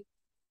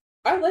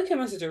like him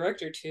as a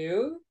director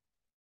too.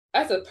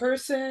 As a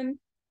person,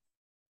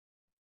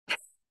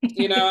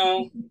 you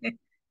know,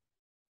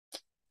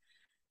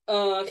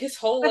 his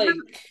whole But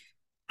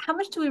how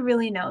much do we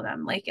really know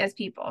them, like as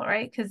people,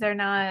 right? Because they're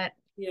not.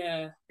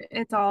 yeah,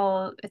 It's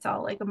all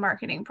like a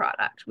marketing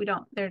product. We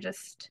don't. They're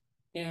just.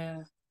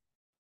 yeah.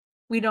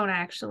 We don't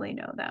actually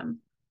know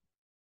them.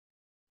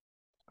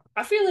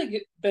 I feel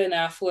like Ben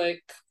Affleck,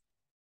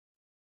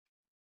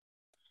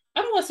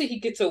 I don't want to say he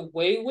gets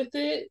away with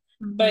it,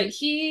 but Mhm.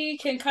 he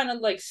can kind of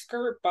like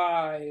skirt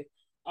by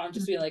on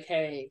just being like,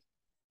 hey,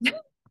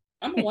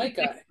 I'm a white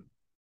guy.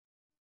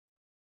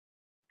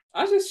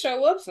 I just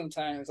show up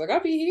sometimes. Like I'll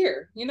be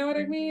here. You know what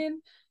I Mhm.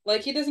 mean?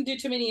 Like he doesn't do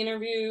too many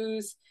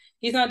interviews.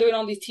 He's not doing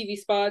all these TV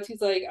spots.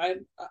 He's like,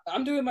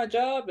 I'm doing my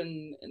job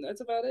and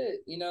that's about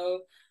it, you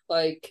know?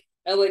 Like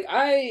and like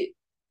I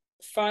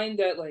find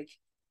that like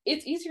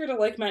it's easier to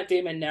like Matt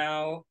Damon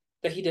now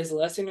that he does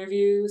less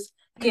interviews.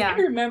 Because I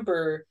Yeah.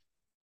 remember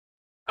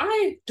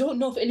I don't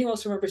know if anyone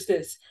else remembers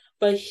this,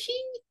 but he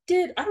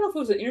did, I don't know if it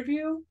was an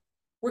interview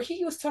where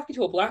he was talking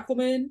to a black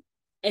woman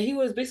and he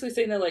was basically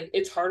saying that like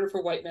it's harder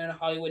for white men in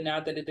Hollywood now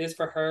than it is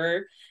for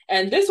her.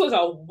 And this was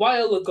a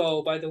while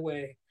ago, by the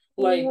way.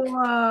 Like,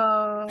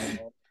 Whoa.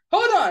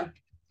 hold on.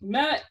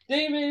 Matt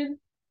Damon,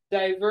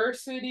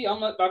 diversity.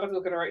 I'm about to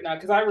look at it right now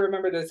because I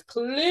remember this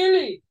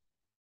clearly.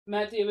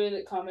 Matt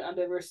Damon comment on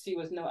diversity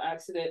was no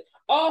accident.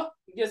 Oh,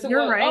 yes, it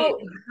You're was. right. Oh,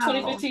 Wow.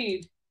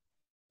 2015.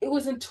 It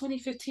was in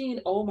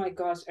 2015. Oh my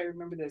gosh, I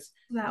remember this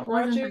That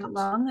wasn't that project.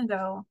 long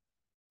ago.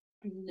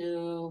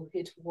 No,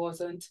 it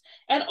wasn't.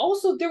 And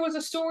also, there was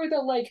a story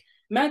that like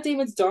Matt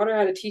Damon's daughter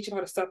had to teach him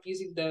how to stop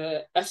using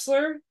the F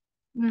slur.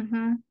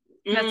 Mm-hmm.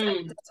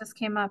 Mm. That just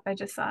came up. I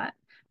just saw it.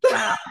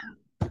 Wow.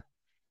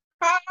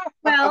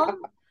 Well,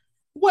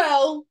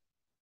 Well,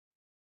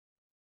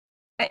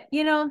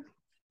 you know,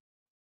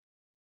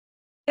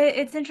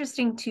 it's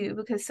interesting too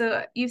because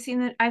so I've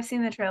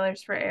seen the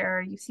trailers for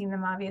Air. You've seen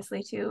them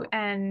obviously too.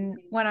 And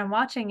when I'm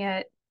watching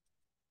it,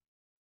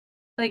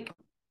 like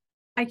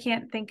I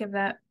can't think of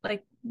that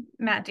like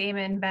Matt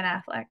Damon, Ben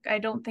Affleck. I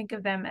don't think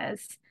of them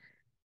as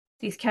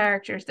these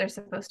characters they're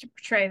supposed to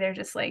portray. They're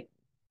just like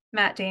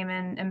Matt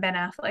Damon and Ben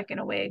Affleck in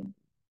a wig,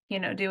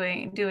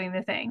 doing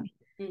the thing.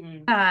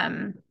 mhm.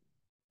 Um,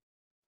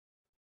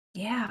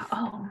 yeah.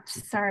 Oh,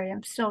 sorry,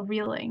 I'm still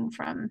reeling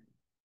from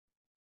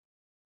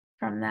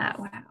that.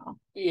 Wow.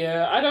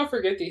 Yeah, I don't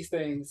forget these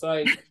things.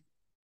 Like,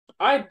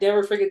 I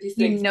never forget these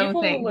You things. know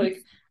People things.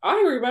 like,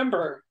 I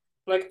remember,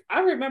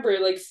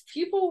 like,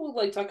 people would,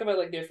 like, talk about,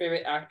 like, their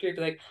favorite actor,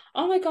 be like,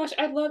 oh my gosh,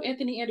 I love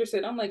Anthony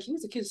Anderson. I'm like, he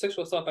was accused of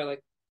sexual assault by,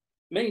 like,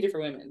 many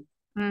different women.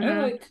 And they're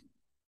Mm-hmm. like,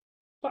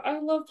 but I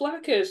love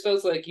Blackish. So I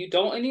was like, you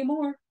don't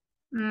anymore?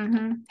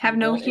 Have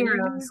no What any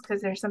heroes new?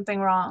 because there's something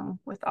wrong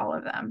with all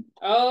of them.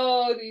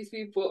 Oh, these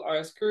people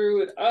are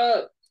screwed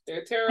up.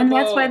 They're And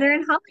that's why they're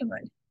terrible. in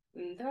Hollywood.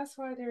 And that's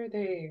why they're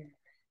there.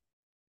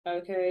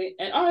 Okay.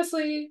 And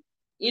honestly,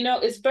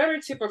 it's better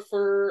to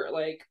prefer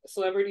like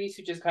celebrities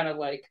who just kind of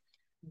like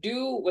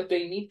do what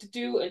they need to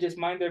do and just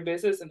mind their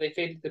business and they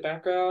fade into the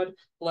background.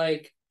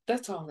 Like,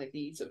 that's all they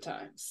need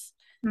sometimes.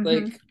 Hmm.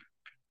 Like,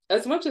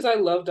 as much as I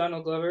love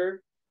Donald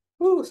Glover,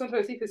 ooh,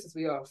 sometimes he pisses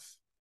me off.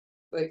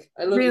 Like,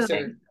 I love you, sir.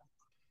 Really?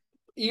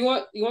 You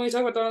want me to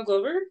talk about Donald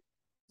Glover for a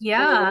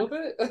Yeah. little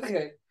bit?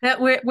 Okay. That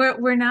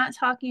we're not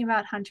talking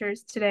about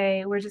hunters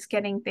today. We're just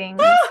getting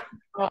things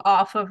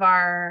off of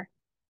our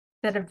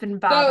that have been So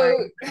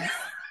bothering us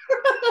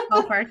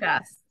off our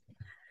chest.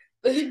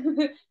 she's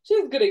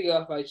gonna get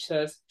off my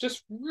chest.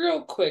 Just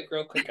real quick,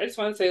 real quick. I just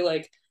want to say,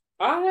 like,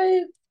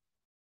 I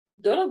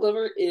Donald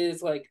Glover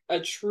is like a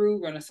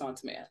true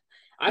Renaissance man.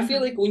 I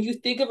feel like Hmm. when you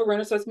think of a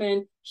Renaissance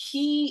man,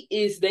 he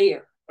is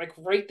there, like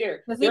right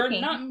there. Does he There are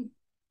not, paint?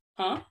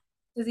 huh?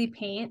 Does he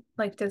paint?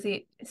 Like, does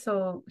he?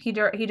 So he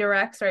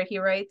directs or he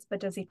writes,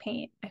 but does he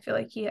paint? I feel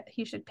like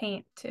he should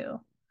paint too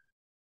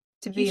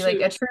to He be like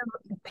should a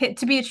true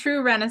to be a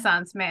true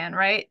Renaissance man,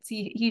 right? So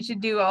he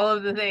should do all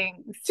of the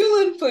things.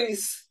 Tulin,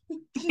 please.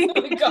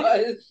 Oh my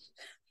god,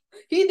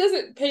 he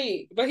doesn't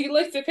paint, but he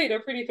likes to paint a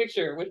pretty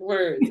picture with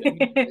words and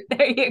music.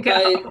 There you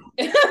But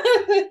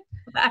go.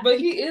 but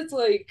he is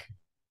like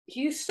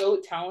he's so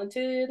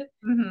talented.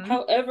 Hmm.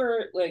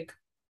 However, like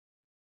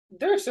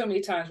there are so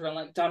many times where I'm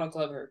like, Donald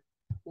Glover,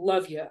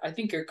 love you. I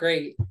think you're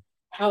great.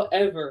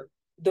 However,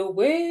 the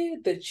way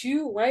that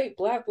you write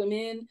Black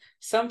women,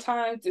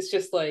 sometimes it's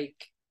just like,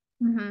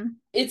 Hmm.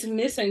 it's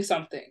missing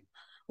something.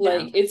 Yeah.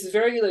 Like, it's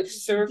very like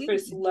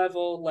surface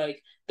level.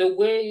 Like, the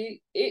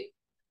way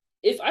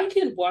if I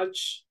can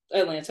watch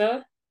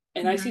Atlanta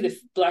and I see the Hmm.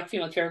 Black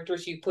female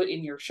characters you put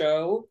in your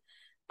show,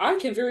 I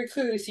can very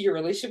clearly see your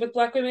relationship with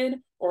Black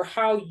women or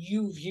how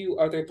you view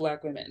other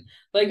Black women.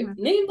 Like, Hmm.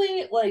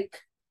 namely, like,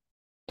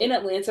 in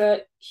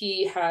Atlanta,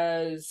 he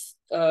has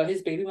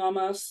his baby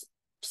mama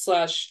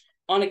slash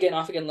on again,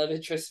 off again love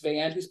interest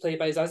Van, who's played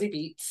by Zazie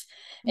Beetz,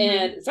 Hmm.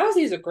 and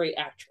Zazie is a great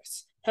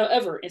actress.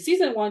 However, in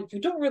season one, you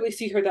don't really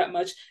see her that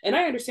much, and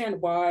I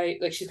understand why.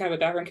 Like she's kind of a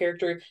background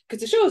character because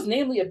the show is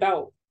namely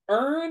about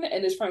Earn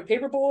and his friend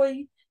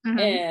Paperboy Hmm.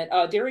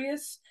 and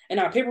Darius, and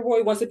now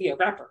Paperboy wants to be a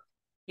rapper.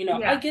 I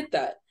Yeah. get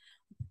that,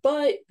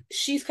 but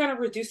she's kind of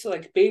reduced to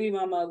like baby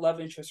mama love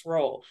interest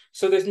role,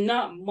 so there's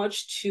not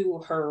much to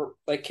her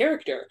like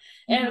character.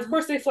 And of Hmm.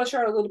 course they flesh her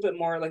out a little bit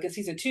more. Like in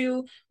season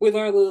two we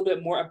learn a little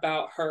bit more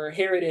about her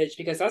heritage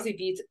because Zazie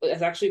Beetz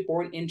is actually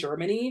born in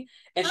Germany,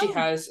 and she Oh.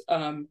 has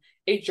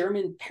a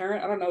German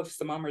parent. I don't know if it's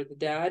the mom or the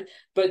dad,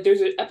 but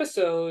there's an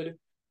episode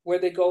where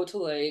they go to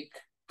like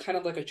kind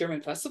of like a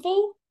German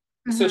festival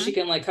so she Hmm.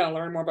 can like kind of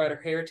learn more about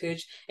her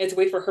heritage. And it's a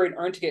way for her and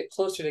Earn to get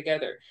closer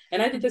together,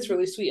 and I think that's Hmm.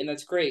 really sweet and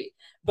that's great.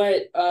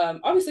 But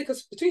obviously,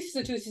 because between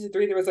season two and season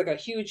three, there was like a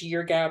huge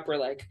year gap where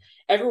like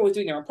everyone was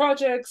doing their own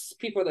projects,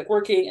 people were like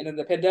working, and then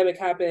the pandemic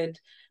happened.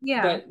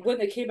 Yeah. But when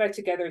they came back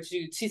together to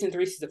do season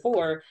three, season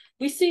four,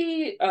 we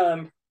see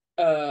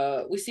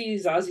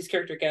Zazie's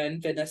character again,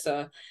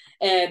 Vanessa,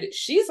 and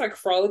she's like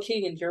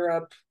frolicking in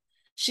Europe.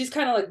 She's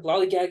kind of like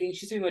lollygagging.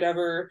 She's doing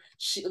whatever.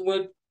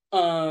 When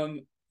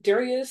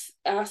Darius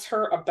asked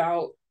her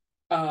about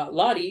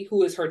Lottie,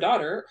 who is her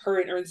daughter, her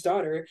and Ern's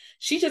daughter,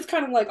 she just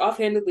kind of like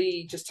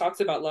offhandedly just talks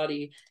about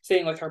Lottie,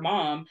 saying like her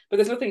mom, but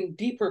there's nothing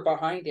deeper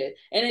behind it.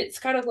 And it's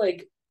kind of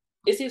like,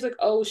 it seems like,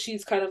 oh,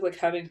 she's kind of like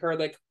having her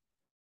like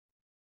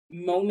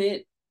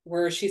moment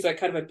where she's like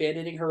kind of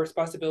abandoning her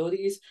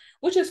responsibilities,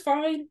 which is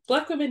fine.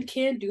 Black women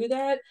can do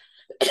that.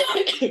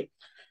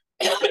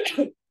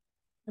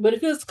 But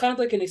it feels kind of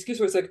like an excuse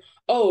where it's like,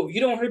 oh, you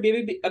don't want her to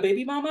be a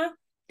baby mama?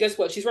 Guess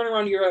what? She's running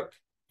around Europe,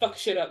 fuck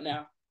shit up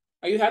now.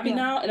 Are you happy Yeah.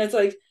 now? And it's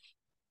like,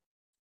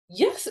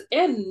 yes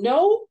and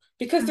no,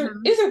 because there Hmm.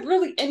 isn't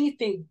really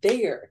anything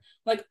there.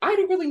 Like, I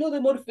don't really know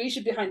the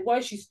motivation behind why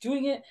she's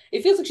doing it.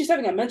 It feels like she's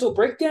having a mental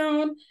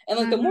breakdown. And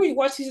like the more Hmm. you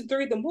watch season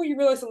three, the more you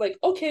realize that, like,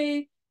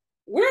 okay,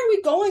 where are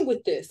we going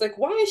with this? Like,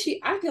 why is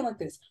she acting like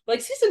this?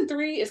 Like, season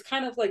three is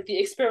kind of like the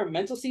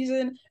experimental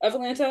season of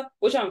Atlanta,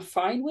 which I'm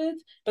fine with.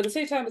 But at the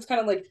same time, it's kind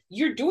of like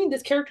you're doing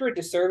this character a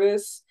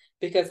disservice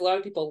because a lot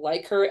of people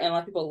like her and a lot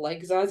of people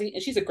like Zazie,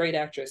 and she's a great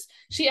actress.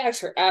 She acts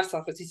her ass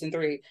off in season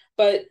three,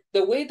 but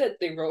the way that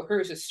they wrote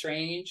her is just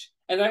strange.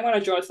 And I want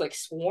to draw it to like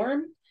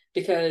Swarm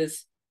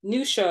because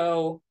new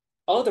show,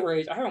 all the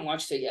rage. I haven't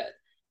watched it yet,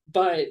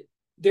 but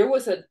there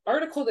was an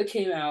article that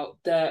came out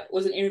that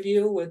was an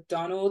interview with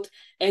Donald,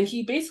 and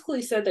he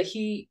basically said that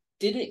he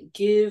didn't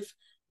give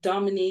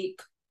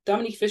Dominique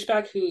Dominique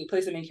Fishback, who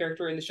plays the main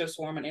character in the show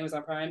Swarm on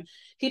Amazon Prime,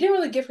 he didn't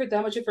really give her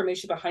that much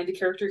information behind the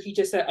character. He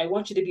just said, "I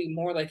want you to be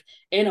more like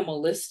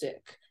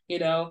animalistic."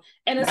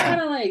 And it's kind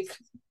of like,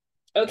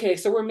 okay,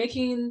 so we're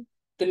making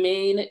the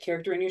main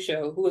character in your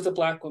show, who is a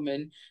Black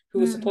woman,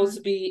 who is supposed to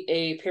Hmm. be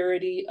a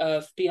parody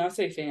of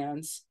Beyonce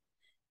fans,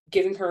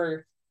 giving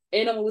her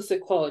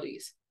animalistic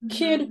qualities. Hmm.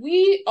 Can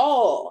we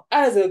all,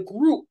 as a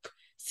group,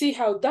 see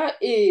how that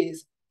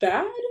is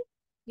bad.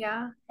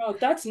 Yeah. Oh,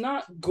 that's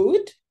not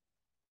good.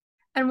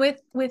 And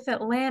with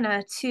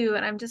Atlanta too,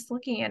 and I'm just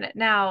looking at it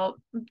now,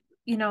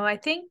 I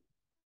think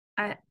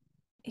I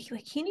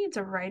he needs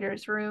a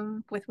writer's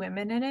room with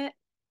women in it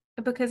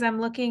because I'm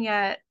looking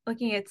at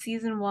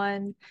season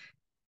one.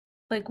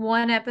 Like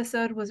one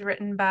episode was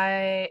written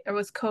by or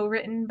was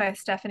co-written by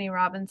Stephanie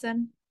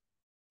Robinson,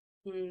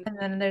 Mm, and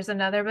then there's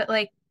another, but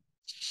like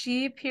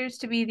she appears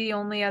to be the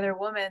only other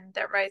woman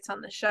that writes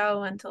on the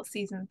show until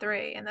season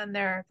three, and then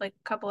there are like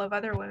a couple of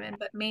other women,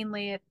 but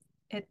mainly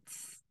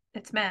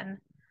it's men,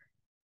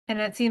 and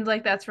it seems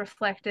like that's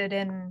reflected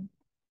in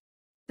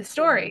the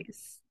Swarm.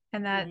 stories,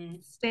 and that Hmm.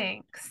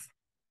 stinks.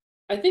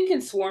 I think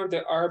in Swarm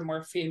there are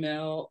more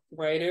female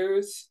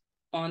writers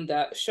on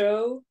that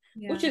show,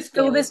 which Yeah. is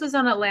So this good. was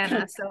on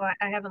Atlanta, so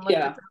I haven't looked at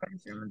Yeah. the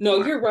writers' room in No,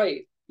 Swarm. you're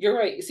right. You're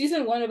right.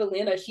 Season one of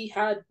Atlanta, he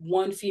had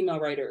one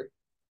female writer.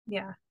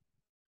 Yeah.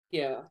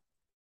 Yeah.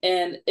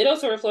 And it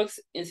also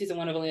reflects in season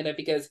one of Atlanta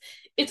because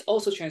it's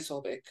also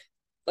transphobic.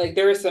 Like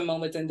there are some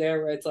moments in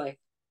there where it's like,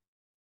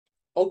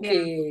 Yeah.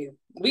 okay,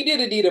 we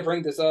didn't need to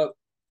bring this up.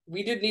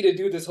 We didn't need to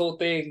do this whole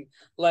thing.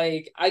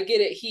 Like, I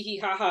get it, hee hee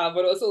ha ha,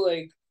 but also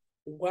like,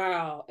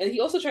 wow. And he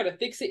also tried to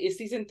fix it in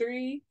season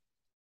three,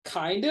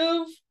 kind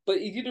of, but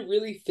he didn't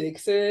really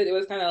fix it. It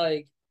was kind of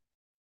like,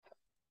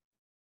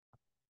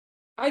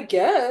 I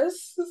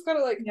guess. It's kind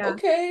of like, Yeah.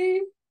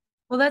 okay.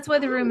 Well, that's why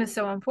the room is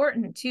so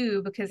important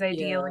too, because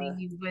ideally Yeah.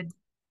 you would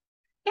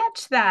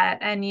catch that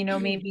and,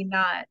 maybe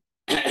not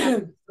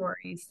have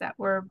stories that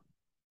were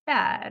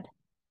bad.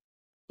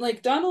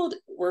 Like Donald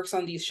works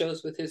on these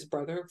shows with his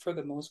brother for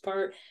the most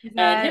part, Is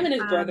and him that and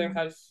his brother um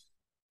have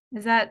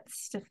is that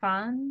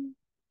Stefan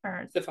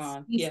or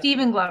Stefan. Yeah,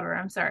 Stephen Glover?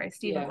 I'm sorry,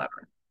 Stephen yeah,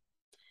 Glover.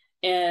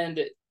 and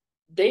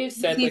they've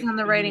said He's like on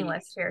the writing he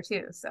list here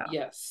too, so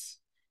yes,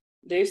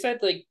 they've said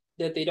like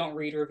that they don't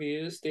read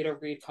reviews, they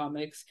don't read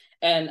comics,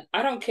 and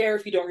I don't care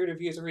if you don't read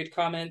reviews or read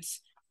comments.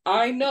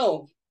 I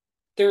know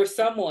there's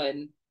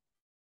someone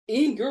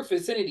in your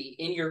vicinity,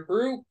 in your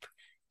group,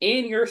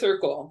 in your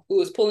circle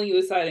who is pulling you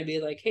aside and be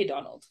like, "Hey,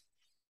 Donald,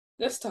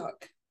 let's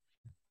talk.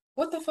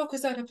 What the fuck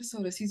was that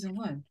episode of season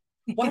one?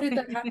 Why did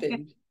that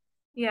happen?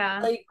 yeah.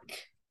 Like,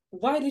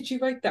 why did you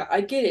write that?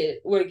 I get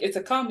it. Like, it's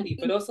a comedy,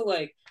 but also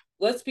like,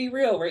 let's be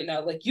real right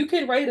now. Like, you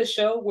can write a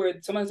show where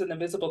someone's in an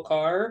invisible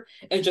car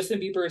and Justin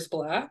Bieber is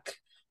black.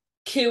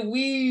 Can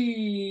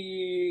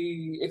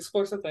we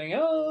explore something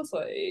else?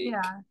 Like,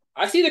 Yeah.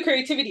 I see the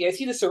creativity. I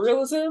see the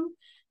surrealism.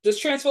 Does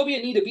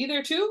transphobia need to be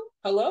there too?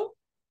 Hello?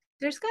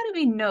 There's got to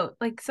be note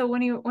like so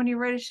when you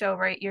write a show,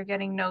 right, you're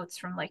getting notes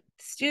from like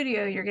the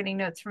studio, you're getting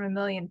notes from a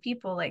million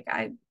people. Like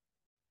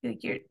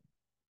you're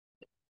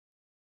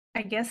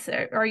I guess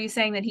are you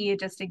saying that he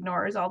just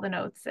ignores all the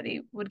notes that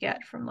he would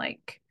get from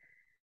like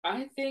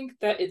I think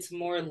that it's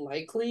more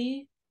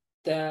likely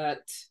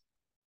that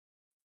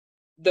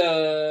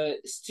the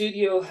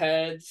studio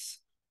heads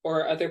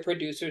or other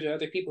producers or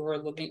other people who are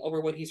looking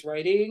over what he's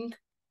writing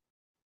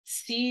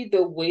see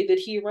the way that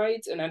he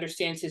writes and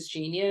understands his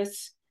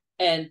genius,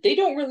 and they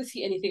don't really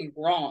see anything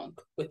wrong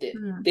with it.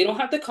 hmm, They don't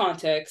have the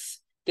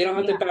context, they don't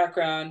have the yeah.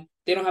 background,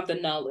 they don't have the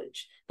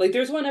knowledge. Like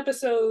there's one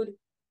episode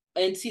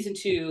in season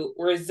two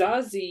where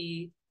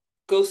Zazie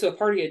goes to a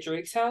party at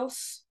Drake's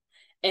house,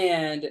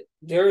 and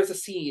there is a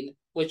scene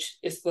which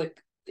is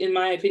like, in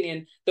my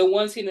opinion, the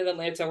one scene in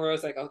Atlanta where I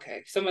was like,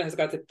 okay, someone has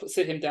got to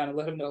sit him down and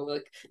let him know,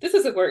 like, this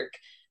doesn't work.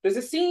 There's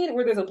a scene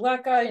where there's a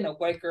black guy and a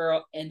white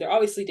girl, and they're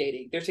obviously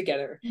dating. They're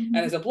together. And Mhm.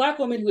 there's a black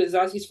woman who is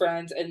Zazie's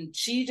friend, and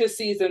she just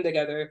sees them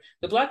together.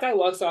 The black guy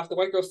walks off, the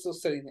white girl's still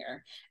sitting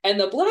there. And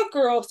the black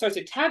girl starts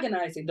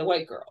antagonizing the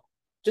white girl,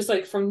 just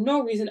like for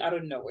no reason out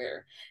of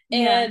nowhere.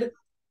 Yeah. And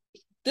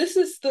this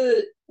is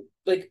the,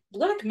 like,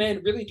 black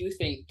men really do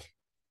think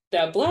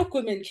that black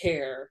women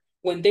care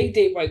when they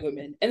date white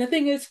women. And the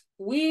thing is,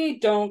 we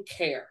don't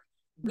care.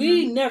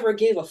 We Hmm. never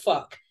gave a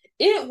fuck.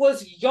 It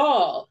was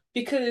y'all,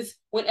 because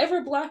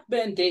whenever black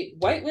men date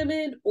white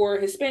women or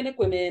Hispanic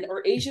women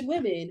or Asian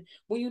women,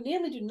 when you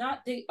namely do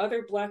not date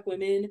other black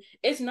women,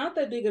 it's not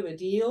that big of a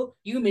deal.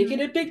 You make it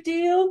Hmm. a big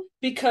deal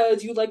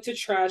because you like to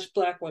trash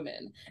black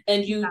women,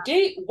 and you Yeah.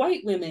 date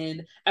white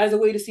women as a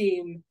way to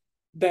seem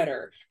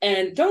better.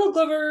 And Donald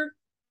Glover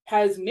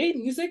has made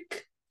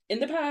music in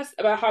the past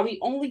about how he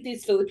only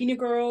dates Filipino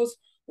girls,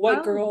 white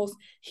Oh, girls.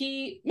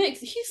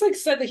 He's like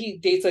said that he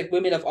dates like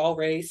women of all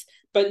race,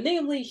 but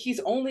namely he's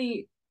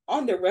only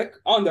on the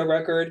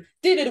record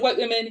dated white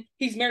women.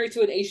 He's married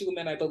to an Asian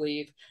woman, I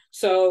believe.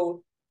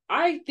 So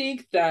I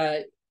think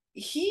that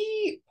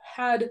he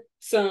had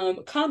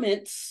some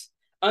comments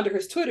under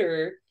his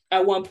Twitter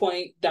at one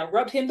point that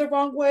rubbed him the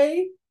wrong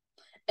way,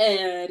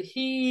 and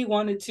he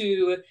wanted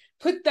to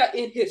put that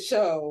in his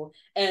show.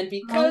 And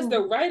because the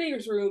oh,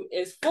 writers' room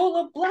is full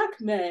of black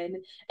men,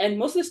 and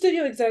most of the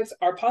studio execs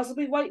are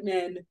possibly white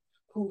men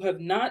who have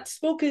not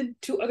spoken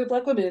to other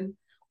black women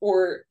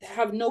or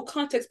have no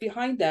context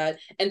behind that,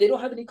 and they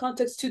don't have any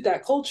context to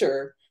that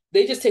culture,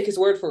 they just take his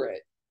word for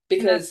it.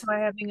 and that's Because why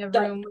having a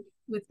that, room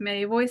with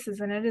many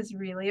voices in it is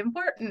really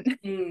important.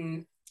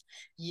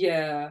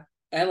 yeah.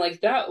 And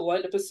like that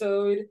one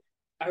episode,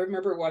 I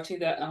remember watching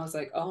that and I was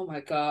like, oh my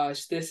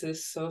gosh, this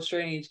is so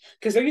strange.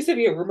 Because there used to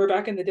be a rumor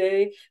back in the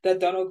day that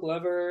Donald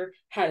Glover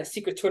had a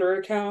secret Twitter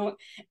account,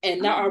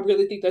 and now I Oh.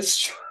 really think that's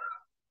true.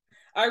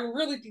 I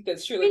really think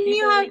that's true. I Like mean,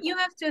 people, you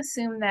have to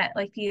assume that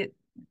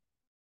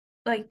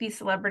like these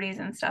celebrities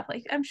and stuff,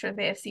 like I'm sure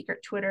they have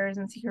secret Twitters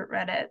and secret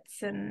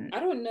Reddits I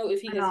don't know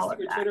if he and has a all of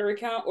secret that. Twitter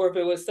account or if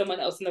it was someone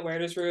else in the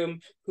writers' room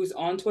who's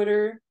on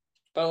Twitter,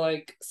 but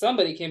like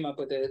somebody came up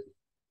with it.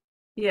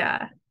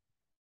 Yeah.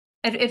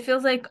 It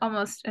feels like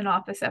almost an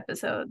Office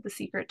episode, the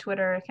secret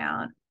Twitter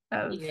account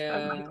of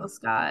Yeah. Michael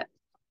Scott.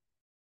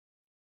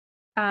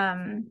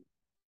 Um,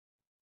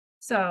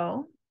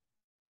 so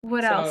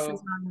what else is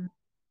So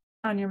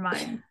on your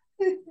mind?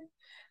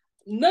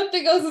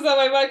 nothing else is on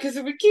my mind because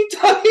if we keep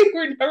talking,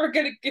 we're never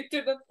gonna get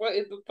to the point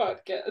in the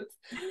podcast.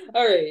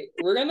 All right,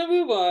 we're gonna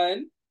move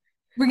on.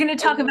 We're gonna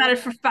talk about it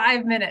for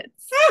 5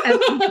 minutes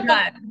and then we're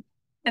done.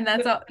 And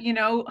that's all,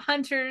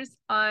 Hunters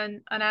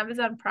on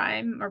Amazon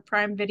Prime or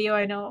Prime Video.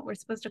 I know what we're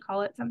supposed to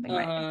call it, something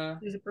like uh,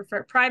 there's a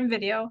preferred Prime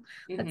Video.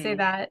 Let's say hmm.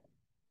 that.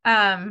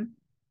 Um,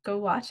 Go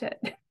watch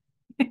it.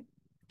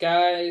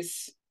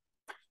 Guys,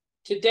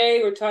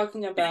 today we're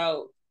talking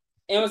about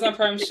Amazon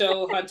Prime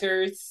show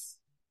Hunters.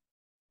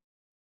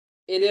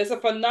 It is a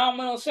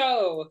phenomenal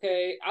show.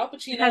 Okay, Al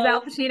It has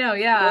Al Pacino, Pacino,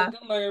 yeah.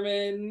 Logan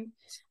Lerman.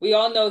 We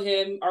all know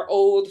him, our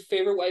old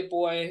favorite white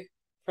boy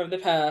from the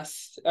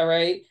past. All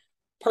right, And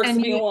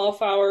Percival you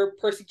Wallflower,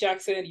 Percy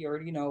Jackson. You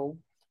already know.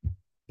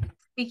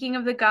 Speaking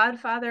of The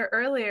Godfather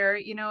earlier,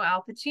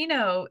 Al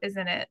Pacino is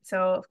in it. So,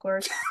 of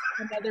course,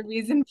 another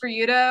reason for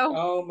you to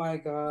Oh my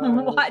god.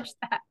 watch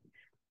that.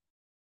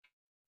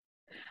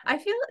 I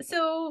feel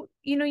so,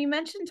 you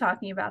mentioned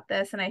talking about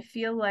this, and I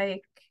feel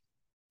like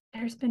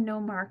there's been no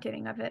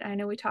marketing of it. I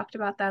know we talked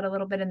about that a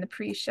little bit in the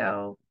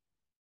pre-show,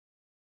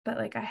 but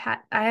like I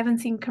haven't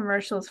seen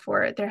commercials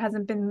for it. There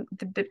hasn't been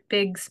the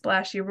big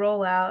splashy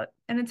rollout,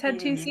 and it's had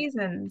two Hmm.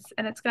 seasons,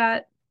 and it's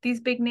got these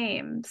big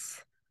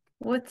names.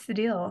 What's the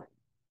deal?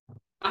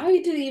 I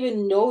didn't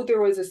even know there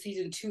was a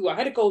season two. I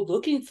had to go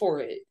looking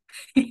for it.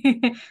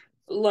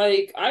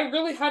 Like I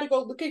really had to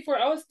go looking for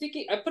it. I was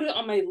thinking I put it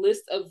on my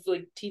list of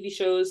like TV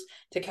shows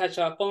to catch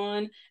up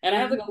on. And I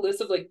have like a list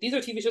of like these are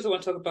TV shows I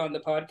want to talk about on the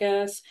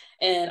podcast.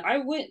 And I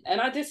went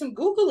and I did some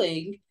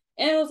Googling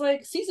and it was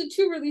like season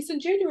two released in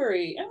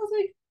January. And I was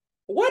like,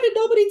 why did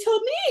nobody tell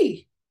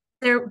me?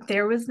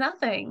 There was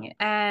nothing.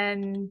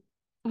 And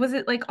was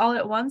it like all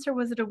at once or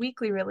was it a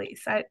weekly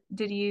release?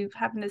 Did you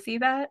happen to see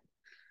that?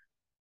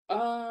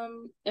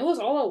 It was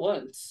all at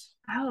once.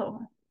 Oh,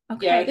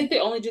 Yeah, I okay. think they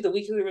only do the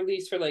weekly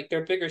release for like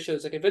their bigger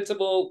shows. Like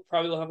Invincible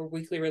probably will have a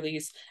weekly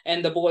release,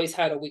 and The Boys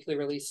had a weekly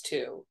release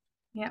too.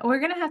 Yeah, we're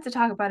gonna have to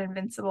talk about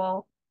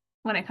Invincible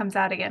when it comes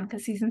out again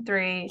because season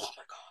three Oh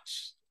my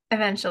gosh.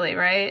 eventually,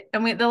 right?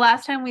 And the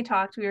last time we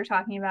talked, we were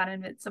talking about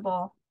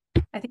Invincible.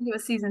 I think it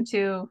was season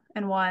two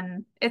and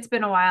one. It's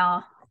been a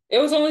while. It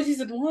was only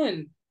season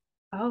one.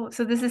 Oh,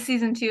 so this is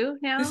season two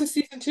This now? is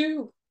season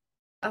two.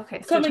 Okay,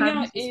 It's so coming time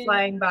out is just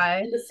flying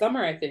by. in the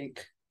summer, I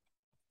think.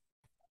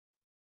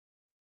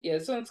 Yeah,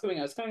 this one's coming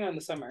out. It's coming out in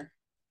the summer.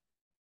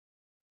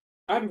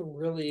 I'm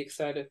really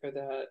excited for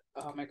that.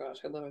 Oh my gosh,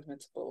 I love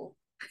Invincible.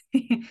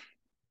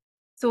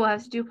 So we'll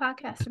have to do a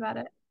podcast about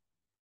it.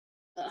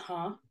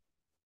 Uh-huh.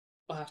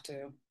 We'll have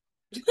to.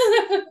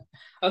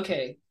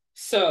 Okay,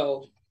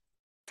 so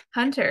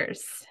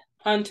Hunters.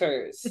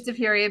 Hunters. It's a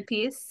period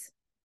piece.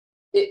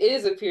 It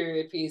is a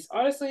period piece.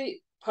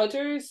 Honestly,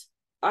 Hunters,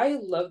 I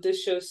love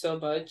this show so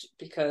much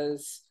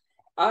because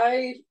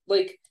I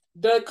like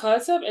the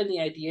concept and the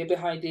idea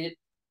behind it.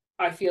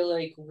 I feel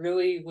like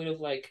really would have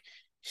like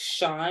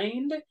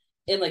shined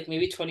in like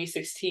maybe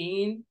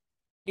 2016.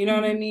 You know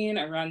what I Mhm. mean?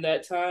 Around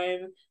that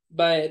time,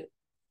 but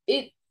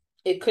it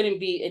it couldn't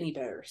be any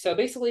better. So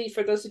basically,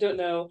 for those who don't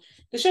know,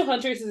 the show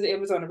Hunters is an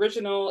Amazon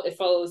original. It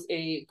follows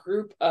a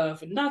group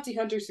of Nazi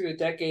hunters through the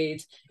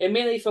decades. It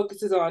mainly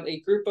focuses on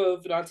a group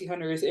of Nazi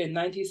hunters in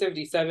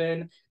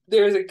 1977.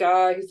 There's a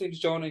guy, his name's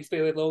Jonah, he's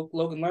played by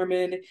Logan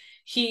Lerman.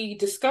 He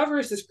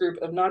discovers this group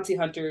of Nazi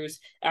hunters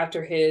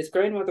after his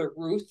grandmother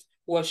Ruth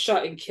was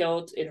shot and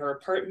killed in her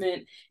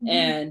apartment, Mhm.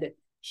 and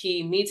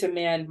he meets a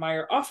man,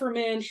 Meyer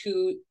Offerman,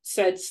 who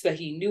says that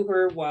he knew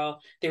her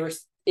while they were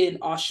in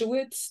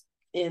Auschwitz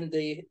in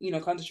the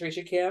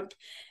concentration camp,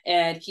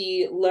 and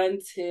he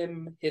lends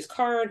him his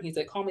card. He's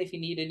like, call me if you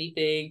need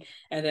anything.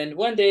 And then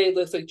one day it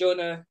looks like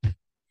Jonah,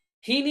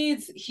 he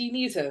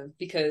needs him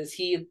because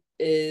he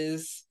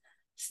is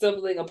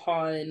stumbling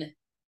upon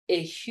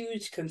a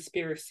huge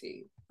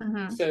conspiracy,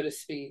 Mhm. so to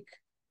speak,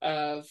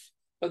 of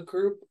a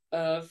group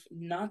of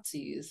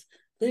Nazis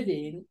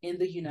living in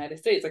the United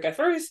States. Like at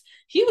first,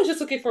 he was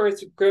just looking for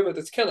his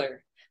grandmother's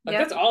killer. Like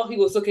Yep. that's all he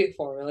was looking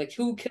for. Like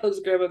who killed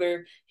his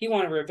grandmother? He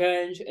wanted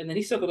revenge, and then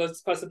he stumbled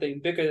upon something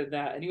bigger than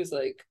that, and he was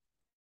like,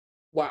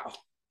 "Wow!"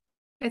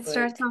 It Like,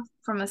 starts off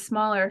from a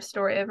smaller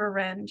story of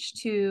revenge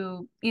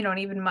to, an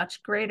even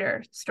much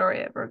greater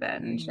story of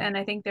revenge. mm, And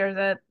I think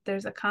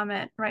there's a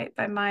comment right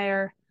by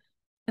Meyer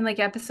in like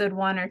episode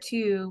one or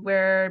two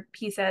where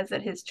he says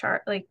that his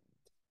chart like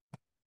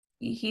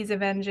he's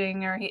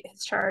avenging, or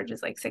his charge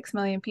is like 6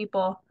 million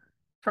people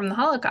from the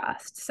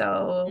Holocaust.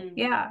 So Mm.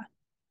 yeah.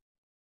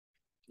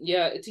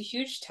 Yeah, it's a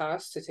huge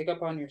task to take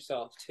up on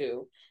yourself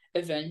to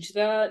avenge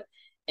that.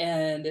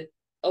 And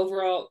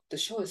overall, the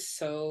show is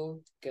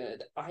so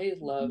good. I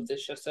love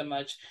this show so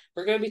much.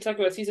 We're going to be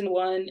talking about season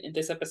one in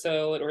this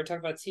episode. We're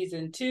talking about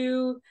season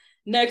two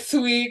next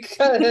week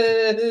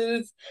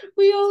because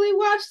we only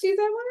watched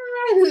season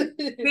one.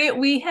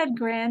 We had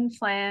grand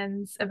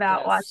plans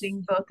about Yes.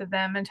 watching both of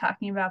them and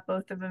talking about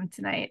both of them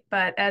tonight,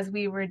 but as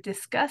we were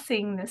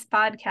discussing this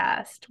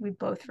podcast, we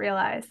both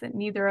realized that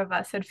neither of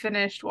us had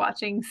finished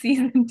watching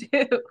season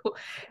two.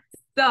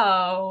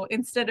 So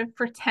instead of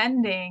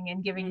pretending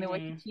and giving the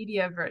Mm-hmm.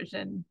 Wikipedia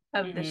version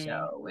of the Mm-hmm.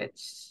 show,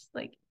 which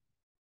like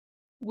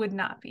would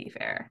not be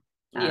fair.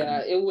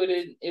 Yeah, it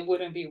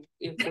wouldn't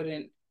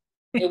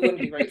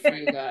be right for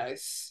you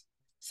guys.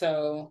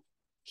 So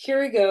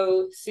here we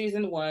go,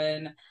 season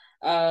one.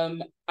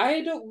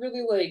 I don't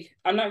really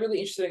I'm not really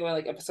interested in going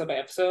like episode by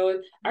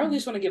episode. I really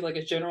just want to give like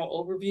a general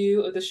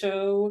overview of the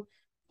show.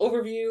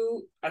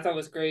 Overview, I thought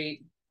was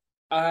great.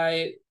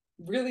 I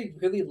really,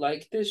 really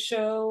like this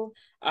show.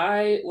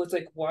 I was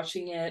like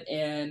watching it,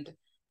 and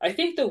I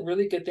think the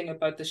really good thing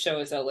about the show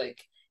is that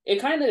like it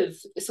kind of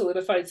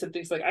solidified some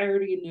things like I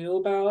already knew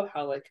about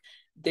how like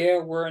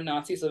there were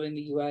Nazis living in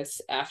the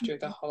US after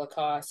the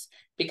Holocaust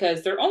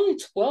because there are only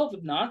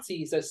 12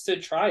 Nazis that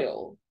stood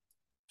trial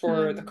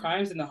for the Mm-hmm.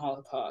 crimes in the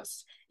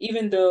Holocaust,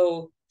 even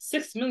though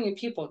 6 million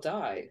people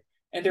died.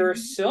 And there are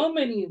so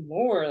many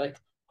more like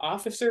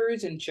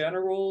officers and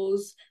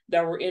generals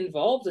that were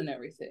involved in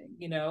everything,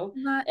 you know?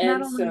 Not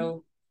not And only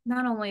so,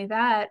 not only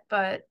that,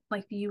 but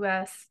like the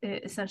US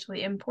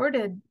essentially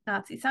imported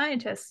Nazi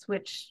scientists,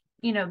 which,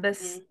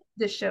 mm-hmm,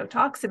 this show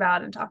talks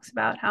about, and talks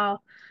about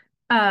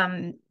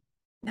um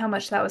how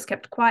much that was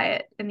kept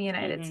quiet in the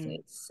United mm-hmm,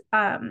 States.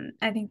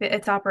 I think that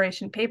it's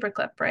Operation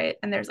Paperclip, right?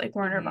 And there's like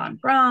Werner mm-hmm, von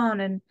Braun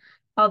and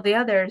all the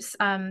others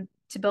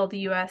to build the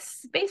US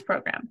space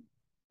program.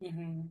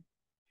 mm-hmm.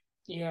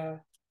 Yeah,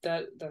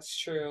 that's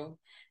true.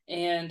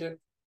 And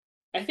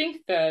I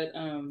think that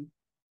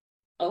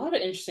a lot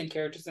of interesting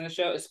characters in the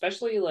show,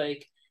 especially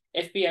like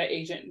FBI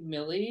agent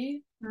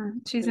Millie,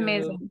 She's who,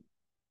 amazing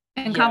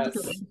and yes,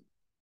 complicated.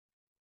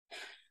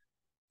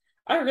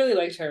 I really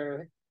liked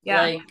her.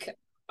 Yeah. Like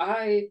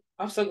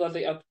I'm so glad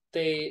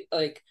they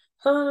like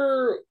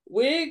her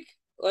wig,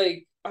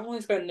 like I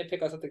always gotta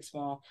nitpick on something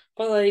small.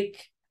 But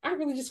like I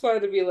really just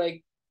wanted to be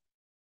like,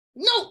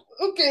 no,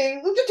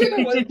 okay, look at you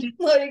that one.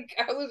 Like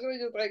I was really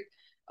just like,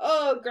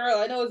 oh girl,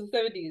 I know it's the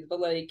 70s, but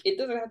like it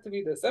doesn't have to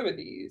be the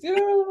 70s, you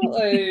know?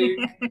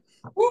 Like,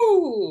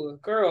 whoo,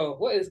 girl,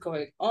 what is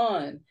going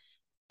on?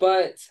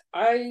 But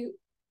I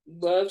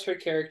loved her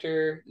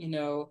character,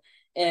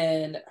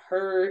 and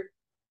her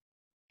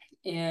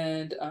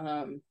and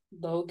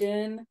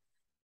Logan.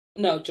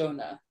 No,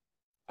 Jonah.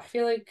 I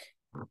feel like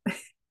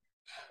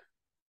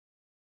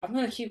I'm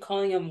gonna keep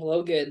calling him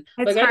Logan.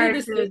 It's Like I did hard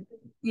this thing. to,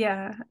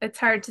 yeah, it's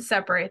hard to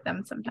separate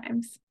them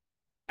sometimes.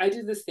 I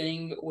did this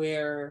thing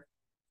where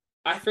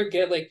I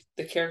forget like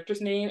the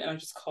character's name and I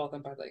just call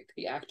them by like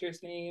the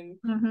actor's name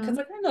because Hmm.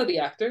 like I know the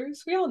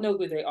actors. We all know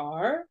who they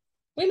are.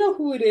 We know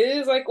who it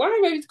is. Like why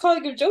am I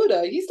calling him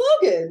Jonah? He's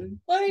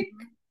Logan. Like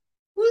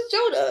who's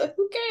Jonah?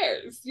 Who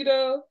cares?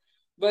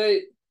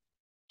 But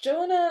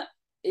Jonah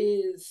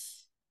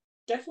is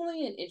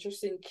definitely an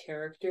interesting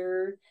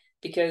character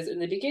because in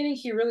the beginning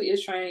he really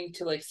is trying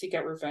to like seek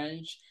out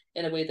revenge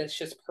in a way that's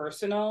just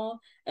personal.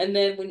 And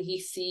then when he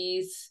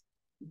sees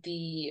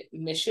the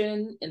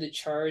mission and the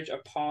charge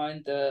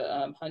upon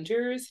the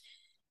hunters,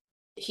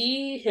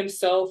 he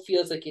himself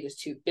feels like it is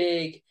too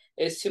big,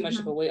 it's too much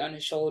of a Hmm. weight on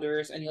his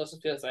shoulders, and he also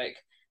feels like,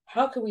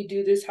 how can we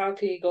do this? How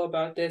can you go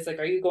about this? Like,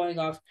 are you going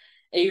off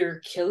and you're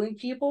killing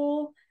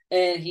people?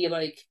 And he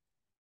like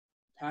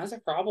has a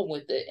problem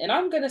with it. And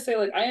I'm gonna say,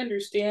 like, I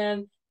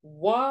understand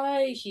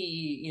why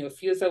he,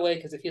 feels that way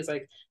because it feels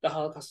like the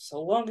Holocaust was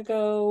so long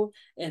ago,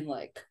 and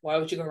like, why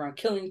would you go around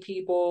killing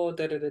people,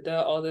 da da da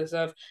da, all this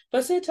stuff. But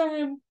at the same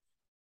time,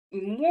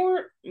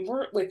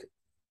 more like,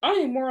 I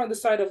am more on the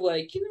side of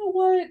like, you know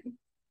what?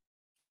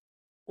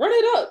 Run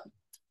it up,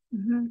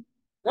 Hmm.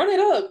 run it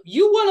up.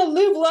 You want to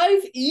live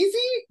life easy?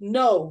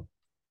 No,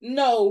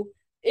 no.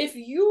 If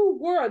you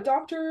were a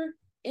doctor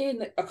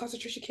in a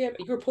concentration camp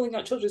and you were pulling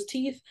out children's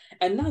teeth,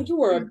 and now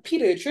you are a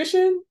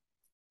pediatrician,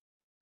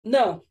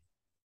 no,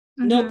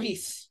 no Hmm.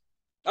 peace.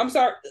 I'm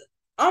sorry.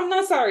 I'm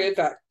not sorry, in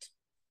fact.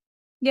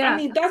 I Yeah.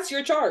 mean, that's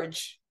your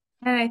charge.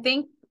 And I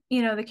think,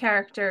 the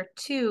character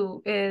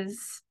too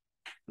is,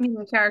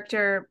 the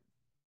character,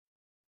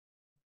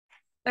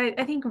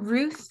 I think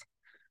Ruth,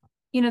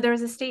 there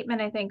was a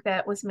statement I think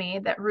that was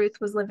made that Ruth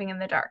was living in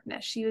the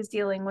darkness. She was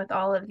dealing with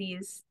all of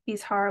these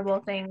horrible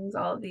things,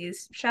 all of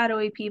these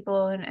shadowy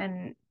people,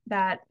 and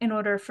that in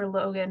order for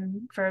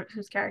Logan, for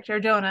whose character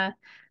Jonah,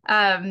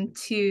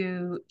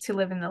 to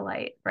live in the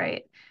light,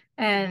 right?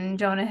 And Mm-hmm.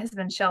 Jonah has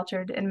been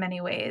sheltered in many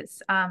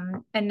ways.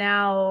 And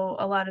now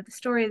a lot of the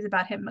story is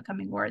about him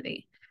becoming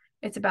worthy.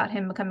 it's about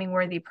him becoming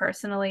worthy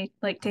personally,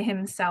 like to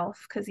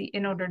himself, because he,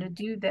 in order to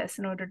do this,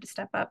 in order to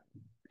step up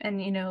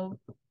and,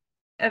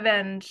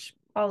 avenge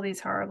all these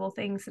horrible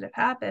things that have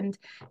happened,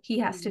 he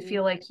has to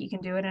feel like he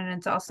can do it. And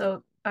it's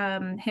also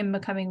him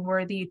becoming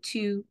worthy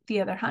to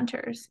the other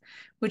hunters,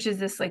 which is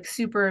this like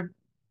super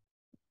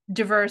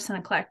diverse and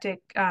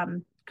eclectic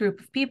group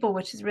of people,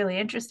 which is really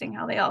interesting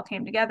how they all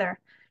came together.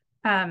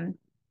 Um,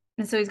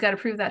 and so he's got to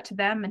prove that to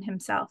them and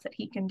himself that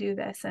he can do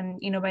this.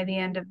 And by the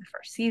end of the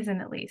first season,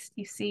 at least,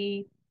 you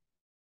see,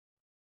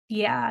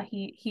 yeah,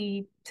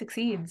 he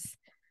succeeds.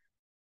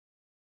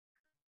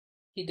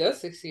 He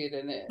does succeed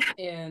in it.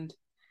 And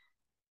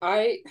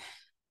I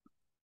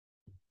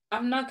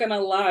I'm not gonna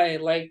lie,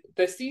 like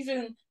the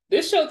season,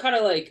 this show kind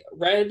of like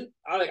read.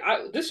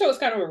 This show is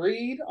kind of a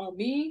read on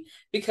me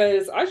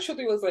because I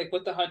truly was like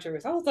with the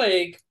hunters. I was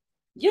like,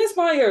 yes,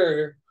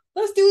 Meyer,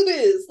 let's do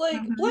this.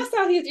 Like, Mm-hmm. blast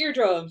out his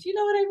eardrums. You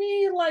know what I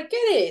mean? Like, get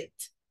it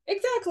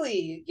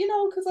exactly.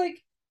 Because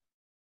like,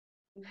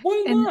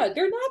 why And not?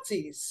 They're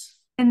Nazis.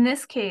 in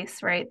this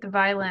case, right, the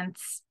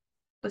violence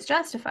was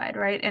justified,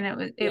 right? And it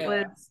was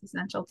Yeah,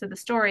 essential to the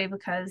story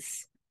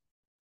because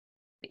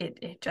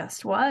it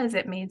just was.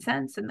 It made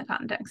sense in the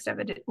context of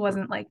it. It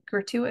wasn't like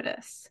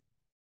gratuitous.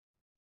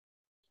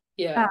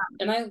 yeah,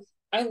 and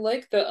I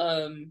like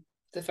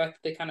the fact that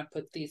they kind of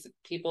put these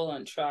people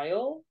on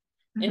trial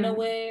in a Mhm.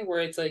 way where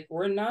it's like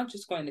we're not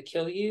just going to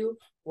kill you,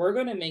 we're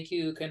going to make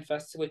you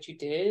confess to what you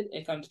did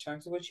and come to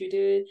terms with what you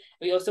did.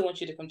 We also want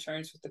you to come to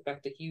terms with the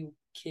fact that you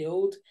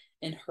killed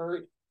and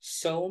hurt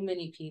so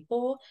many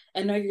people,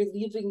 and now you're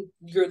living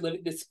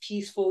this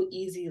peaceful,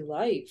 easy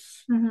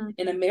life Mhm.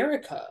 in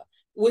America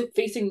with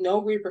facing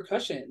no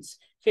repercussions,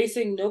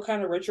 facing no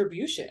kind of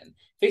retribution,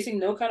 facing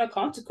no kind of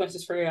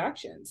consequences for your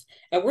actions.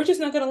 And we're just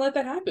not going to let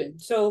that happen.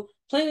 So,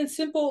 plain and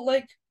simple,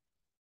 like,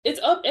 it's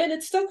up and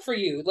it's stuck for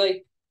you.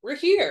 Like, we're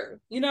here,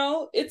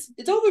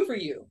 it's over for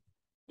you.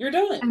 You're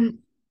done. And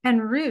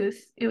and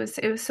Ruth, it was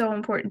so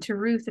important to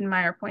Ruth, and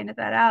Meyer pointed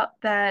that out,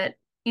 that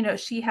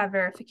she have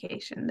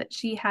verification, that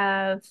she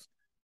have,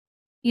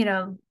 you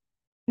know,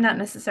 not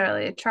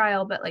necessarily a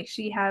trial, but like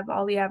she have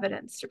all the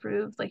evidence to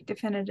prove like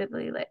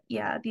definitively that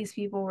yeah, these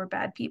people were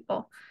bad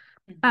people.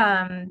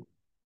 Mm-hmm. Um,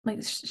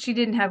 like she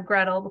didn't have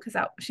Gretel because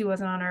she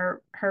wasn't on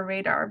her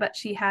radar, but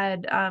she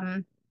had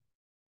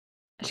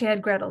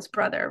Gretel's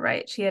brother,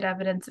 right? She had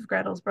evidence of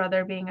Gretel's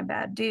brother being a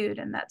bad dude,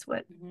 and that's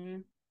what Mm-hmm.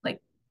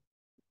 like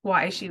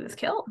why she was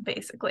killed,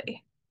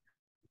 basically.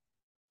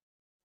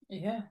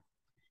 Yeah.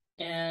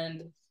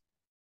 And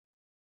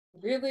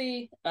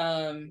really,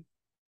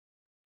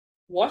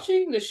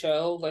 watching the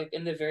show, like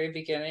in the very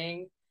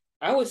beginning,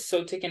 I was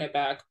so taken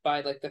aback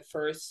by like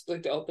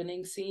the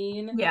opening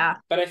scene. Yeah.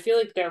 But I feel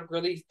like that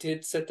really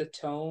did set the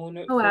tone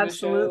Oh, for the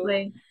show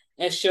absolutely.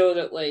 and show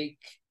that like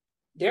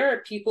there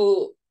are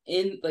people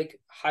in like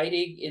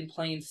hiding in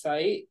plain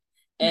sight.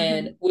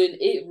 And Hmm. when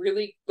it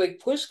really like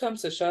push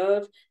comes to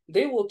shove,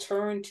 they will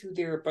turn to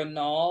their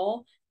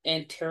banal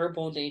and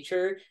terrible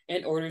nature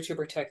in order to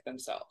protect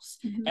themselves.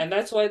 Hmm. And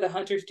that's why the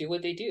hunters do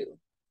what they do.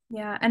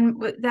 Yeah, and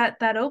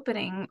that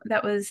opening,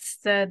 that was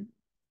the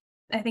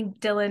I think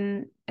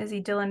Dylan, is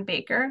he Dylan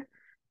Baker,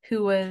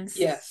 who was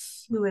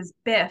Yes. who was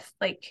Biff,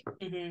 like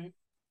Hmm.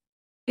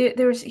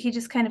 he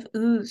just kind of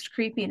oozed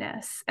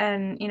creepiness,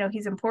 and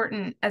he's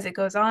important as it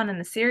goes on in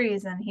the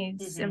series, and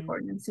he's Hmm.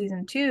 important in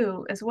season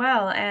 2 as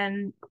well.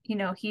 And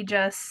he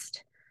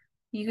just,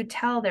 you could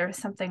tell there was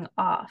something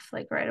off,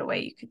 like right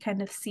away. You could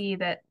kind of see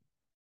that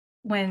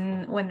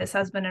when this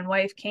husband and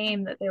wife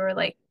came, that they were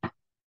like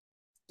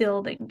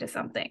building to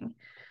something.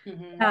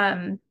 Hmm.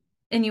 um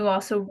and you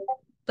also,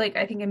 like,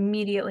 I think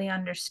immediately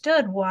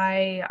understood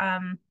why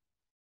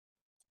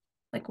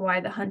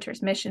the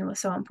hunter's mission was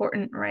so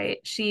important, right?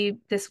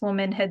 This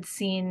woman had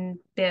seen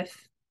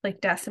Biff like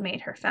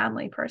decimate her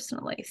family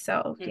personally.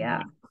 So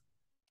yeah.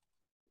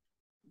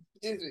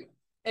 Hmm.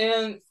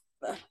 And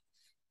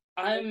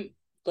I'm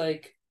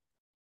like,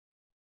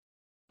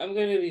 I'm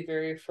gonna be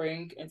very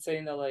frank and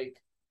saying that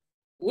like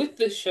with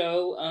the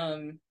show,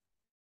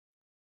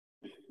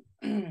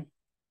 in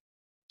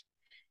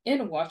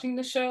watching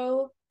the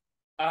show,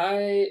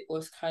 I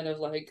was kind of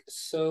like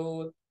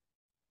so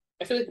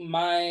I feel like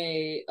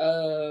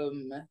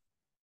I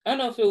don't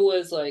know if it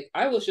was like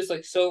I was just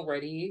like so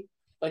ready,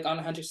 like on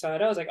the hunter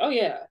side. I was like, oh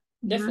yeah,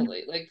 Mhm.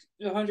 definitely, like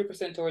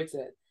 100% towards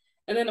it.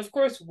 And then of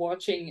course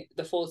watching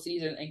the full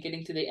season and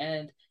getting to the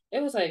end,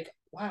 it was like,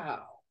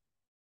 wow,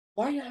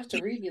 why you have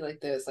to read me like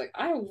this? Like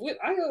I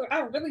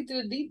really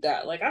didn't need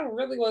that. Like I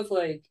really was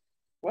like,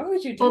 why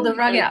would you Pull do the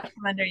rug like out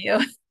from under you.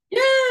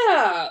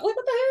 yeah, like what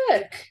the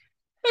heck?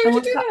 Why And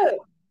would you do that?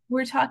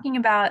 we're talking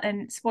about,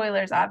 and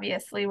spoilers,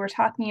 obviously, we're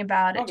talking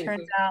about, it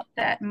turns Obviously. out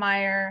that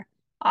Meyer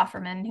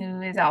Offerman,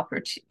 who is Al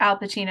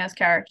Pacino's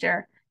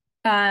character,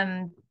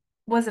 um,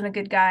 wasn't a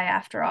good guy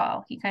after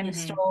all. He kind of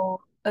Hmm.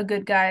 stole a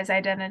good guy's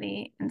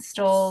identity and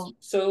stole,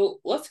 So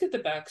let's get the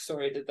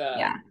backstory to that.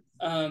 yeah,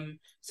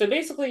 So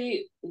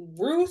basically,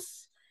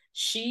 Ruth,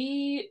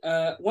 she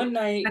one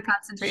night, the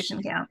concentration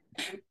she, camp.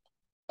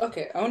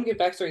 okay, I want to get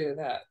backstory to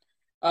that.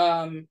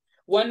 Um,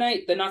 one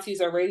night the Nazis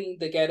are raiding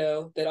the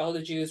ghetto that all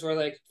the Jews were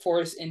like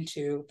forced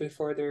into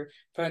before their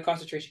from the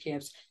concentration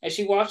camps, and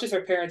she watches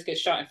her parents get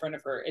shot in front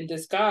of her. And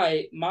this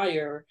guy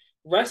Meyer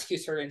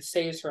rescues her and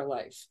saves her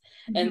life.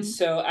 And Mm-hmm.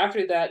 so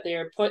after that, they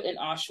are put in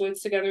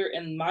Auschwitz together.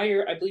 And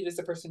Meyer, I believe, is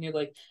the person who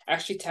like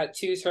actually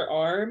tattoos her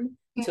arm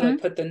to like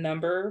Mm-hmm. put the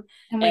number.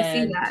 And we see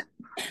And that.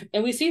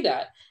 and we see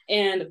that,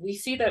 and we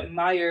see that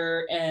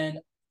Meyer and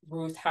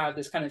Ruth have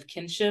this kind of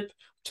kinship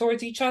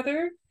towards each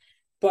other.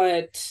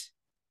 But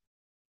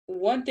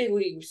one thing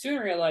we soon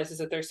realize is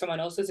that there's someone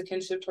else as a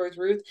kinship towards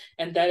Ruth,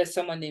 and that is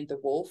someone named the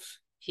Wolf.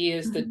 He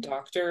is the Mm-hmm.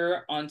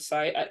 doctor on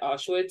site at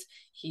Auschwitz.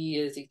 He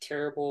is a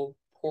terrible,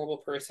 horrible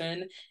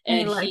person, And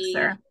he and likes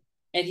her.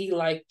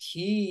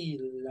 he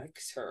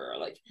likes her.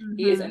 Like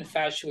he is Mm-hmm.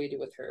 infatuated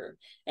with her,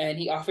 and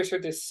he offers her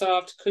this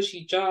soft,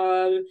 cushy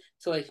job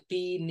to like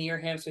be near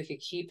him, so he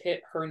could keep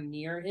her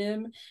near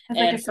him. It's like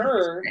a And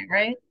her, secretary,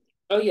 right?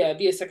 oh yeah,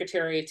 be a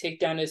secretary, take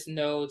down his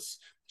notes,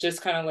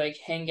 just kind of like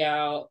hang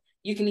out.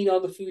 You can eat all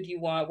the food you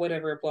want,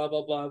 whatever, blah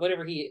blah blah,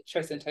 whatever he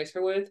tries to entice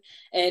her with.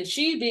 And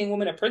she, being a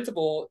woman of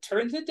principle,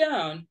 turns it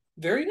down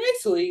very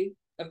nicely,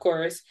 of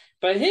course.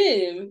 But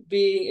him,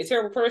 being a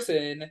terrible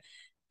person,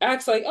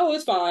 acts like, oh,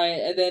 it's fine,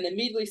 and then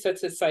immediately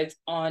sets his sights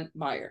on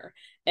Meyer.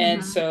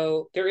 And Mm-hmm.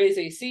 so there is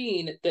a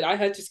scene that I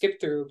had to skip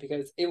through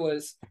because it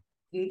was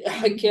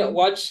Mm-hmm. I can't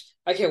watch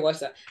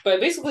that. But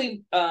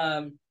basically,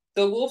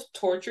 the wolf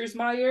tortures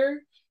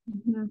Meyer,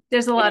 Mm-hmm.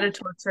 There's a lot and of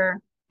torture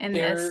in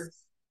this, there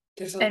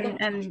there's a lot and of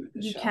torture in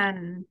the you show.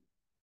 can.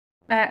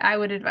 I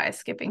would advise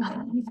skipping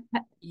all of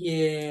that.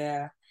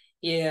 Yeah.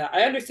 Yeah.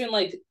 I understand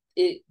like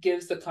it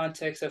gives the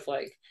context of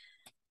like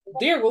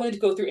they're willing to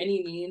go through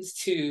any means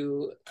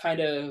to kind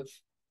of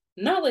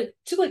not like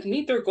to like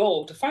meet their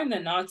goal to find the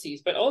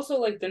Nazis, but also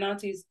like the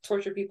Nazis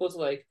torture people to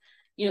like,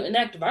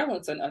 enact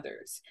violence on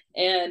others.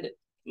 And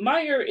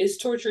Meyer is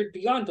tortured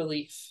beyond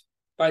belief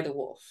by the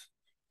wolf.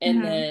 And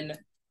Mm-hmm. then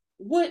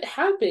what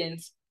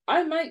happens,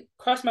 I might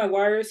cross my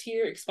wires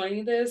here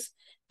explaining this.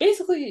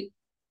 Basically,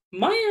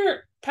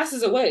 Meyer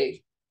passes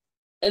away.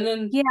 And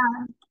then, Yeah,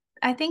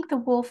 I think the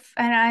wolf,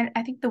 and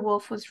I think the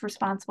wolf was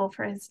responsible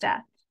for his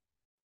death.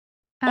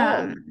 oh,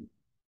 Um,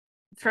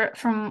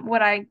 from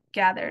what I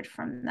gathered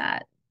from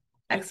that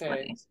okay.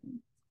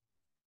 explanation.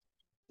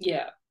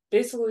 Yeah.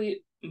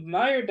 Basically,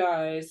 Meyer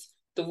dies.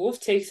 The wolf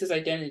takes his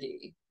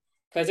identity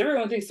because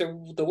everyone thinks the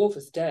wolf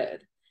is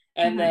dead.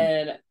 And Mm-hmm.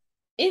 then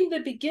in the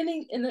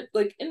beginning, in the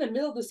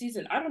middle of the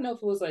season, I don't know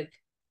if it was like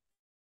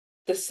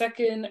the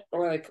second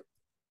or like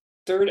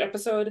third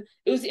episode.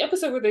 It was the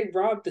episode where they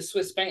robbed the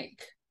Swiss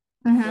bank,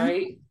 Mm-hmm.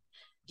 right?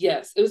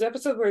 Yes, it was the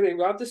episode where they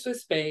robbed the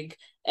Swiss bank,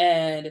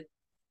 and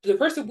the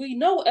person we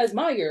know as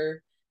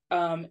Meyer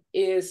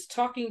is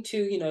talking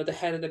to the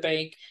head of the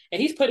bank,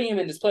 and he's putting him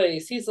in his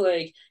place. He's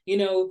like,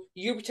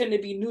 you pretend to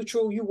be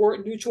neutral. You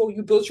weren't neutral.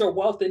 You built your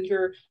wealth and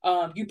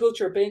you built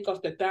your bank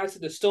off the backs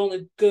of the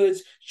stolen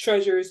goods,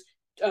 treasures,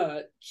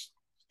 uh,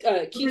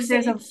 Because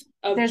there's a keepsakes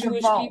of there's a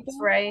Jewish vault, people.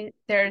 right?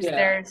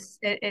 Yeah.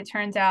 It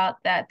turns out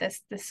that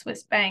this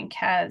Swiss bank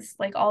has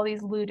like all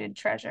these looted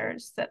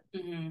treasures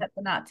Mm-hmm. that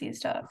the Nazis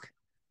took.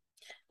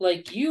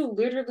 Like you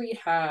literally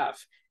have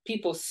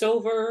people's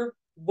silver,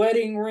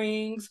 wedding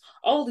rings,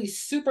 all these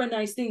super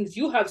nice things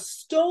you have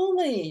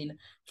stolen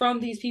from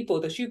these people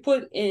that you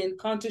put in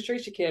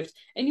concentration camps,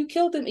 and you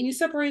killed them and you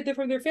separated them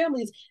from their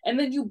families, and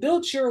then you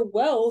built your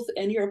wealth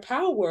and your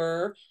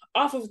power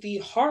off of the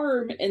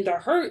harm and the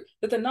hurt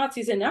that the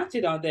Nazis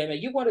enacted on them,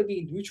 and you want to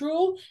be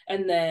neutral.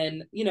 And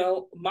then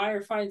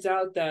Meyer finds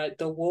out that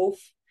the wolf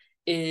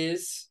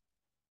is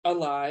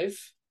alive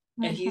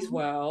and he's Mm-hmm.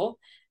 well.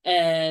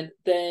 And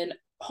then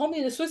homie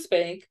in the Swiss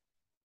bank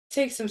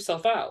takes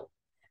himself out.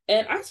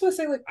 And I just want to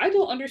say, like, I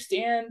don't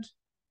understand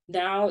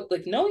now,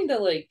 like, knowing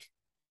that we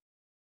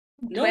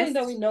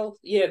Twist. know,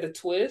 yeah, the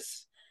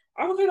twist.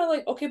 I'm kind of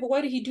like, okay, but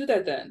why did he do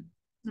that then?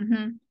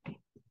 Mm-hmm.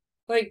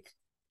 Like,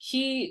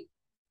 he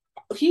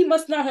he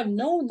must not have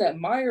known that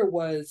Meyer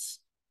was,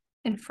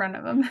 In front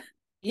of him.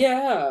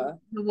 yeah,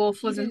 The wolf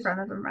he was in did.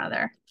 front of him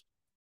rather.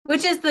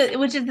 Which is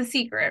the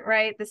secret,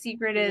 right? The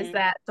secret is Mm-hmm,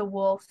 that the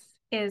wolf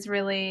is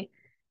really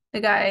the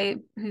guy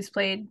who's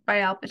played by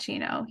Al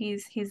Pacino.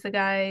 He's the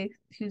guy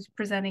who's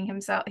presenting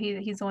himself.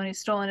 He's the one who's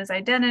stolen his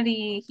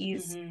identity.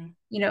 He's,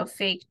 mm-hmm.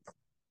 faked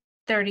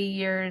 30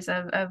 years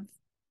of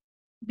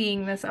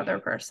being this other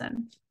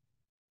person.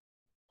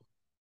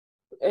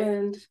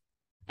 And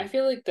I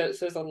feel like that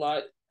says a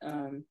lot,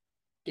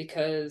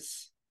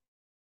 because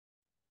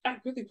I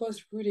really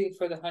was rooting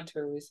for the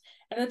hunters,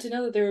 and then to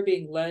know that they were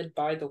being led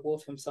by the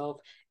wolf himself,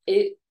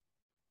 it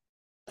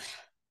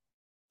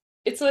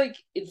it's like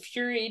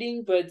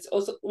infuriating, but it's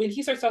also when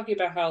he starts talking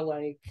about how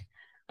like,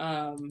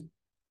 um,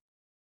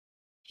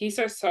 he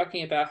starts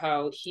talking about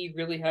how he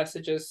really has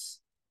to just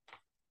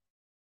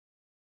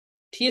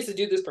he has to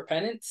do this for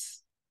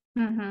penance,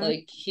 Mm-hmm.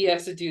 like he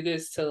has to do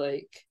this to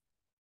like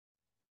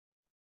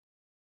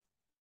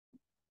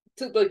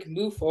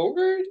move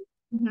forward.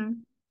 Mm-hmm.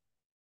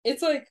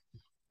 It's like,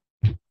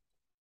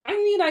 I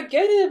mean, I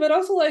get it, but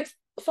also like,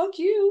 fuck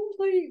you,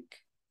 like.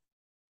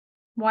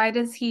 Why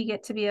does he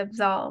get to be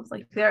absolved?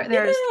 Like there's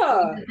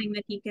Yeah. nothing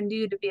that he can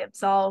do to be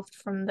absolved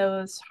from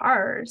those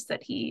horrors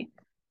that he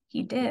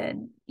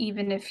did,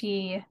 even if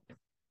he,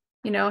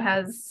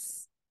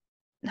 has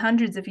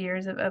hundreds of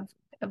years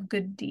of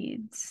good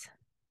deeds.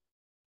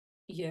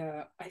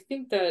 Yeah. I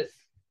think that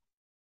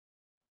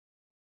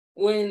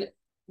when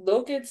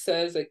Logan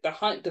says like the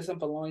hunt doesn't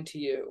belong to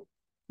you,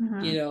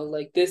 Hmm.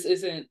 like this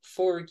isn't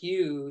for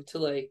you to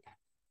like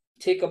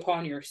take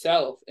upon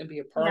yourself and be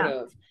a part Yeah,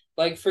 of.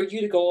 Like for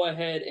you to go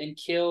ahead and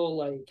kill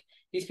like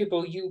these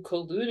people you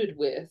colluded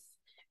with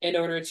in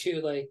order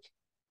to like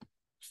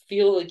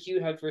feel like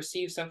you have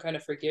received some kind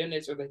of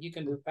forgiveness or that you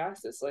can move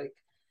past this. Like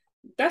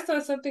that's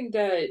not something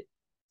that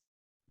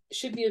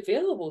should be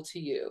available to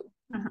you,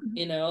 hmm,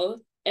 you know?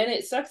 And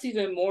it sucks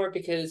even more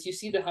because you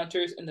see the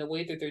hunters and the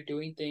way that they're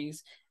doing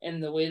things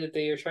and the way that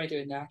they are trying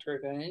to enact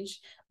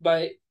revenge.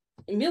 But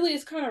Millie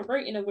is kind of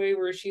right in a way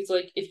where she's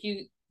like, if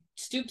you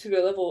stoop to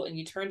their level and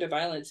you turn to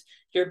violence,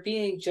 you're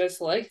being just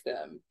like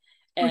them.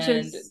 which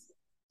And is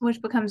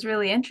which becomes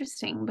really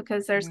interesting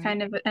because there's mhm,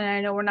 kind of, and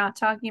I know we're not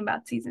talking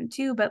about season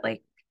two, but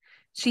like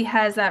she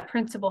has that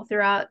principle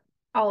throughout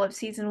all of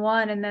season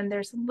one, and then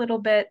there's a little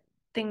bit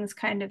things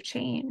kind of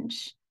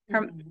change.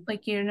 Her, mhm.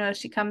 like,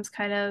 she comes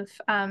kind of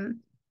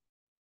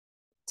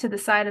to the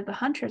side of the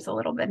hunters a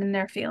little bit in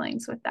their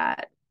feelings with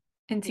that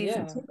in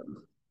season Yeah,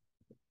 two.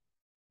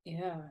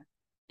 yeah.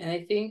 And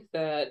I think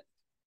that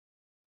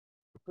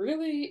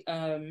really,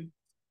 when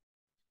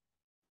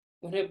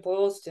it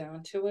boils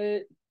down to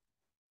it,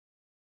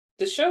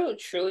 the show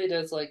truly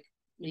does like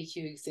make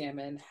you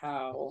examine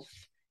how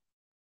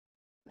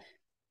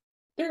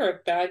there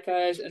are bad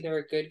guys and there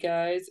are good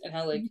guys, and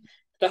how like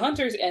the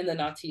hunters and the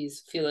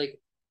Nazis feel like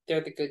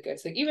they're the good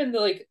guys. Like even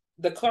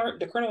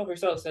the colonel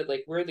herself said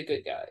like we're the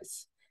good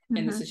guys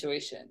in the Mm-hmm.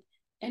 situation,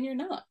 and you're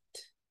not.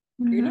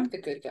 You're Mm-hmm. not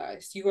the good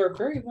guys. You are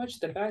very much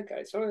the bad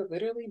guys. You are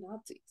literally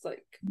Nazis.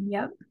 Like,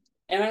 Yep.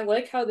 and I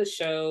like how the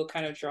show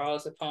kind of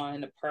draws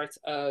upon parts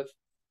of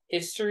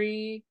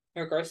history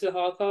in regards to the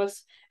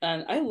Holocaust,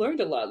 and I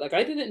learned a lot. Like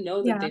I didn't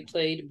know that Yeah. they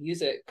played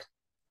music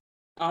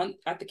on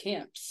at the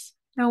camps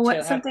No, what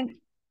to have.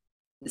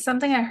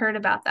 something I heard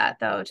about that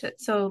though,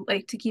 so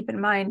like to keep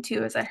in mind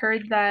too, is I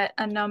heard that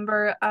a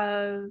number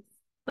of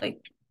like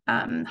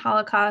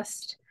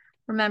Holocaust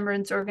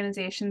remembrance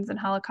organizations and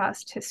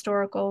Holocaust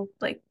historical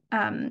like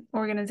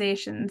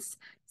organizations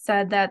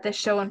said that the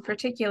show in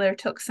particular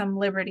took some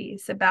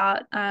liberties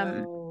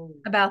Oh,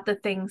 about the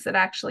things that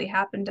actually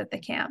happened at the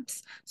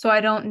camps. So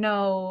I don't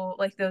know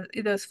like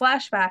those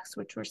flashbacks,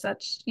 which were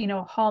such,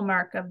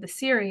 hallmark of the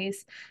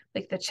series,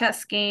 like the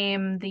chess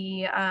game,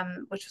 the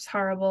which was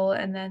horrible,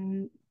 and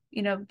then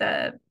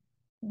the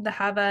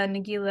Hava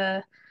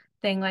Nagila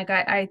thing. Like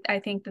I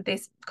think that they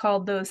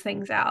called those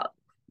things out.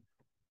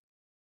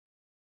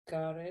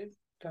 got it.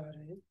 Got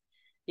it.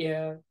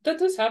 Yeah, that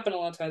does happen a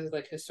lot of times with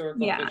like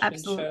historical Yeah, fiction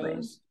absolutely.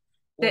 shows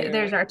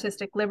There's where,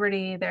 artistic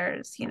liberty.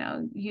 There's,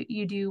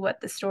 you do what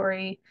the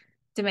story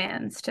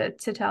demands to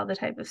tell the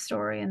type of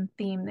story and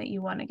theme that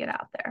you want to get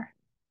out there.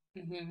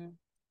 mhm,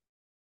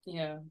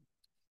 yeah,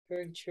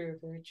 very true,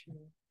 very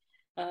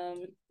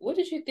true. What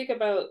did you think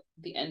about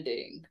the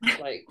ending?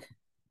 Like,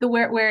 The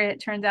where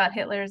it turns out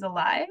Hitler is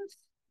alive.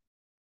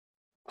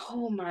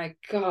 oh my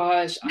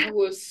gosh, I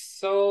was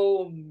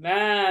so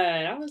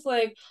mad. I was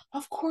like,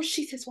 of course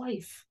she's his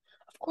wife.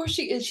 Of course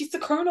she is. She's the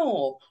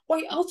colonel.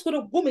 Why else would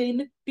a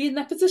woman be in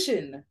that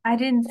position? I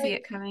didn't see Like,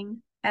 it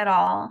coming at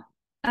all.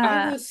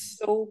 I Uh, was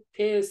so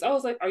pissed. I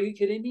was like, are you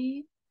kidding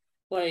me?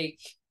 Like,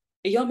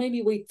 y'all made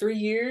me wait 3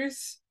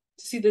 years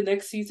to see the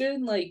next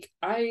season. Like,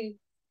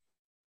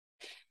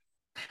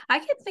 I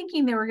kept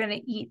thinking they were gonna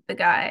eat the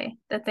guy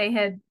that they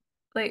had,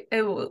 like,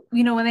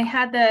 when they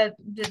had the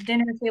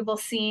dinner table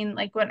scene.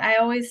 Like when I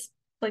always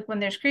like when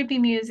there's creepy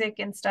music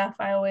and stuff,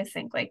 I always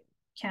think like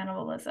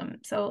cannibalism.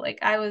 So like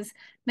I was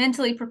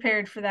mentally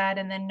prepared for that,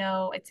 and then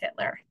no, it's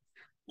Hitler.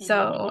 So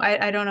mhm.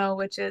 I don't know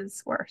which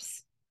is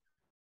worse.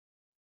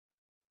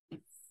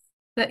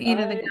 The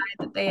I, guy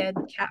that they had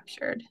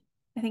captured.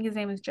 I think his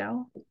name was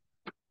Joe.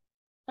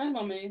 hi,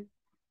 mommy.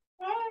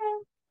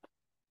 Ah.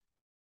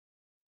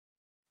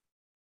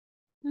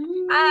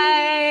 Mm.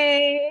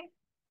 Hi.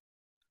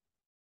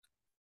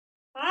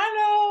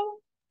 Hello,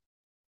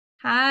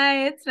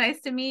 Hi, it's nice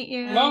to meet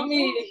you.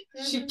 mommy.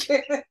 She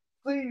can't,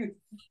 please.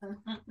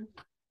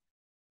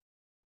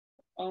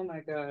 Oh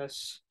my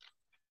gosh.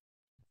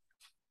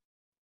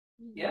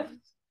 Yes.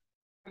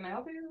 Can I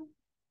help you?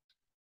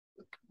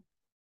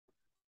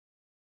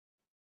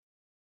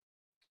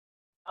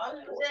 How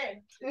was your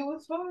day? It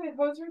was fine.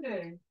 How was your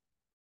day?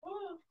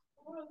 Oh,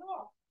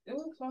 it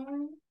was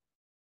fine.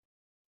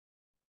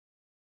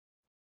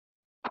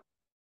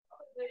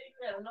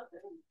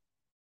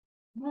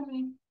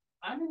 Mommy,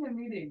 I'm in a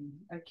meeting.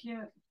 I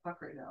can't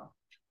talk right now.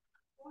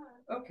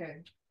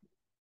 Okay.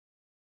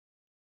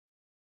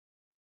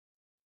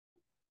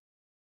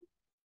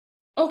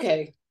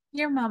 Okay.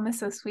 Your mom is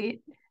so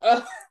sweet.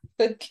 Uh,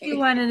 You okay.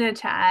 wanted to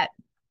chat.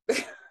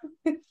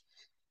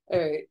 All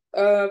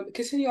right.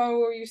 Continue on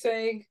what you were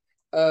saying.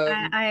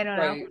 I don't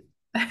Right.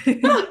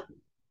 know.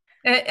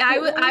 I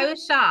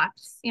was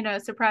shocked,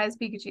 surprise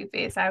Pikachu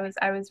face. I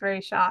was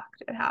very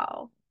shocked at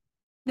how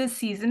this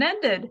season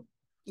ended.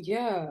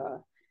 Yeah.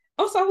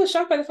 Also, I was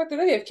shocked by the fact that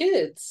they have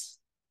kids.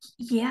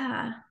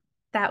 Yeah,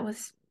 that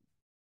was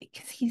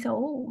because he's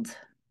old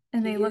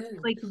and they He look is.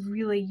 like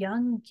really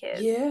young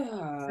kids.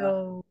 Yeah.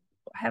 So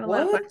I have a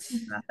lot of What?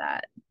 questions about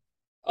that.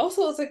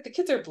 Also, it's like the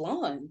kids are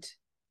blonde.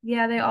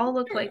 Yeah, they all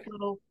look like Neither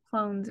little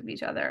clones of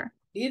each other.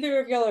 neither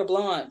of y'all are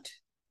blonde.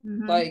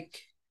 Hmm. Like,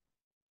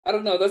 I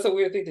don't know. That's a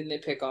weird thing to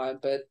nitpick on,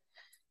 but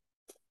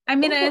I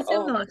mean, I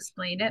assume they'll overall,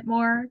 explain it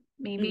more,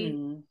 maybe.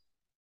 mm,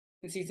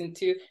 in season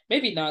two,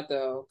 maybe not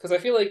though, because I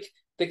feel like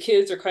the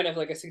kids are kind of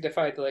like a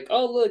signified to like,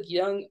 oh look,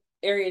 young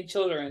Aryan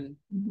children.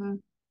 Hmm.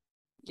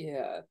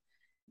 Yeah,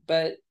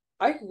 but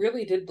I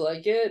really did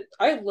like it.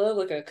 I love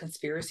like a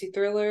conspiracy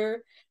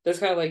thriller that's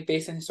kind of like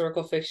based in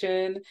historical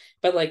fiction,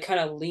 but like kind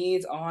of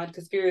leans on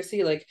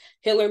conspiracy, like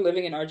Hitler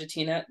living in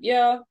Argentina.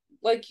 Yeah,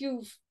 like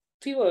you've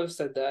people have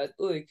said that,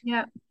 like,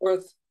 Yeah.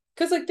 or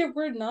because like there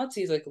were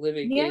Nazis like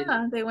living in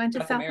Yeah, they went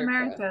to South South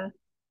America. America.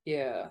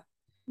 Yeah.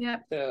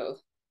 Yep. So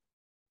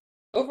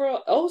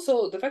overall,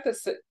 also the fact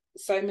that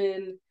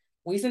Simon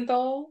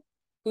Wiesenthal,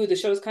 who the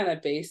show is kind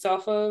of based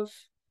off of,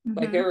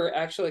 like Hmm. there were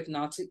actual like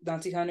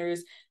Nazi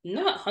hunters,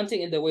 not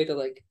hunting in the way that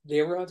like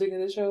they were hunting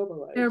in the show,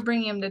 but They were like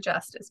bringing him to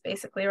justice,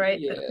 basically, right?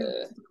 yeah, To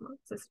the court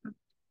system.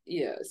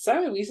 yeah.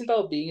 Simon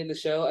Wiesenthal being in the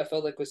show, I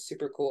felt like was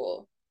super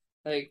cool.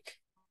 Like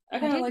I I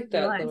kind of didn't like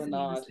that realize little that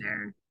he was nod.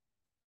 there.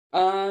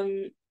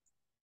 Um,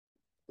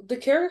 the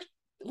character.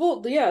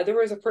 Well, yeah, there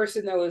was a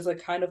person that was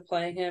like kind of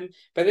playing him,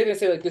 but they didn't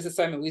say like this is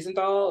Simon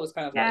Wiesenthal. It was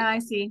kind of Yeah, like, I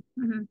see.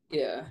 Hmm.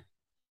 yeah.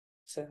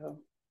 So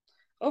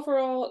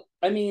overall,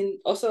 I mean,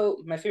 also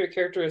my favorite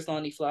character is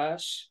Lonnie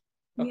Flash,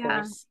 of Yeah.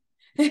 course.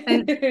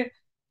 And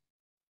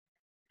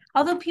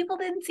although people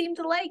didn't seem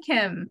to like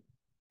him,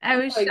 I I'm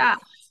was like,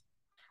 shocked.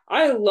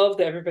 I love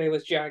that everybody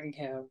was dragging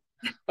him.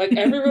 Like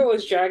everyone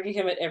was dragging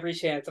him at every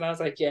chance, and I was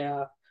like,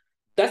 yeah,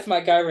 that's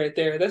my guy right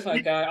there. That's my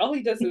guy. All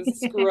he does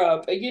is screw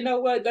up, and you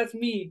know what? That's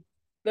me.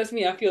 That's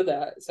me. I feel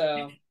that.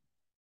 So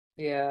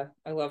yeah,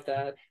 I love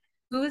that.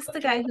 Who was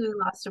the guy who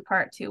lost a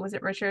part too? Was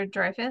it Richard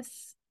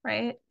Dreyfuss?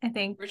 Right? I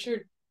think.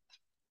 Richard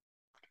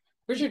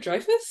Richard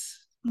Dreyfuss.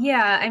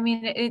 Yeah, I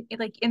mean,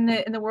 like in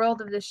the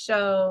world of the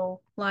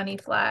show, Lonnie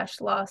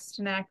Flash lost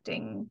an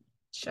acting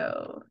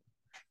show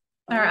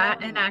or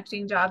an Ah,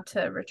 acting job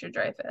to Richard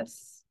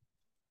Dreyfuss,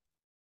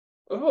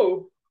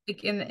 oh,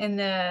 like in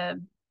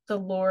the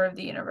lore of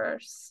the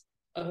universe.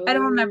 I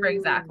don't remember oh,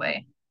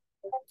 exactly.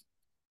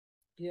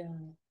 yeah.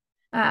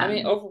 I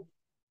mean, Um,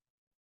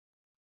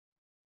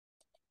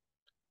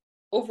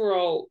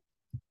 overall,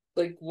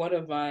 like one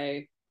of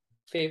my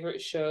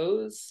favorite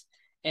shows,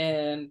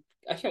 and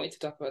I can't wait to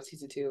talk about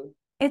season two.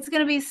 it's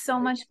gonna be so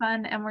Like, much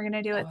fun, and we're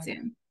gonna do oh, it I know.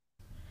 soon.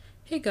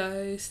 Hey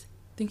guys,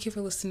 thank you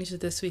for listening to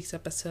this week's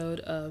episode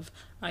of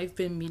I've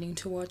Been Meaning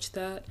to Watch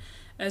That.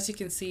 As you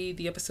can see,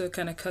 the episode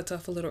kind of cuts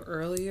off a little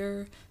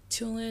earlier.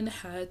 Tulin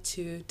had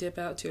to dip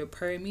out to a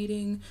prayer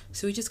meeting,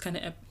 so we just kind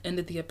of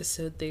ended the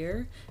episode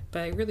there.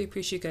 But I really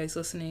appreciate you guys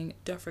listening.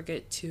 Don't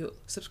forget to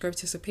subscribe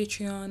to us on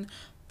Patreon,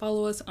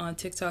 follow us on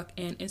TikTok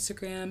and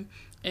Instagram,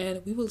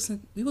 and we will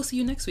see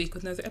you next week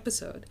with another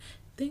episode.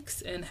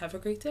 Thanks and have a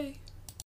great day.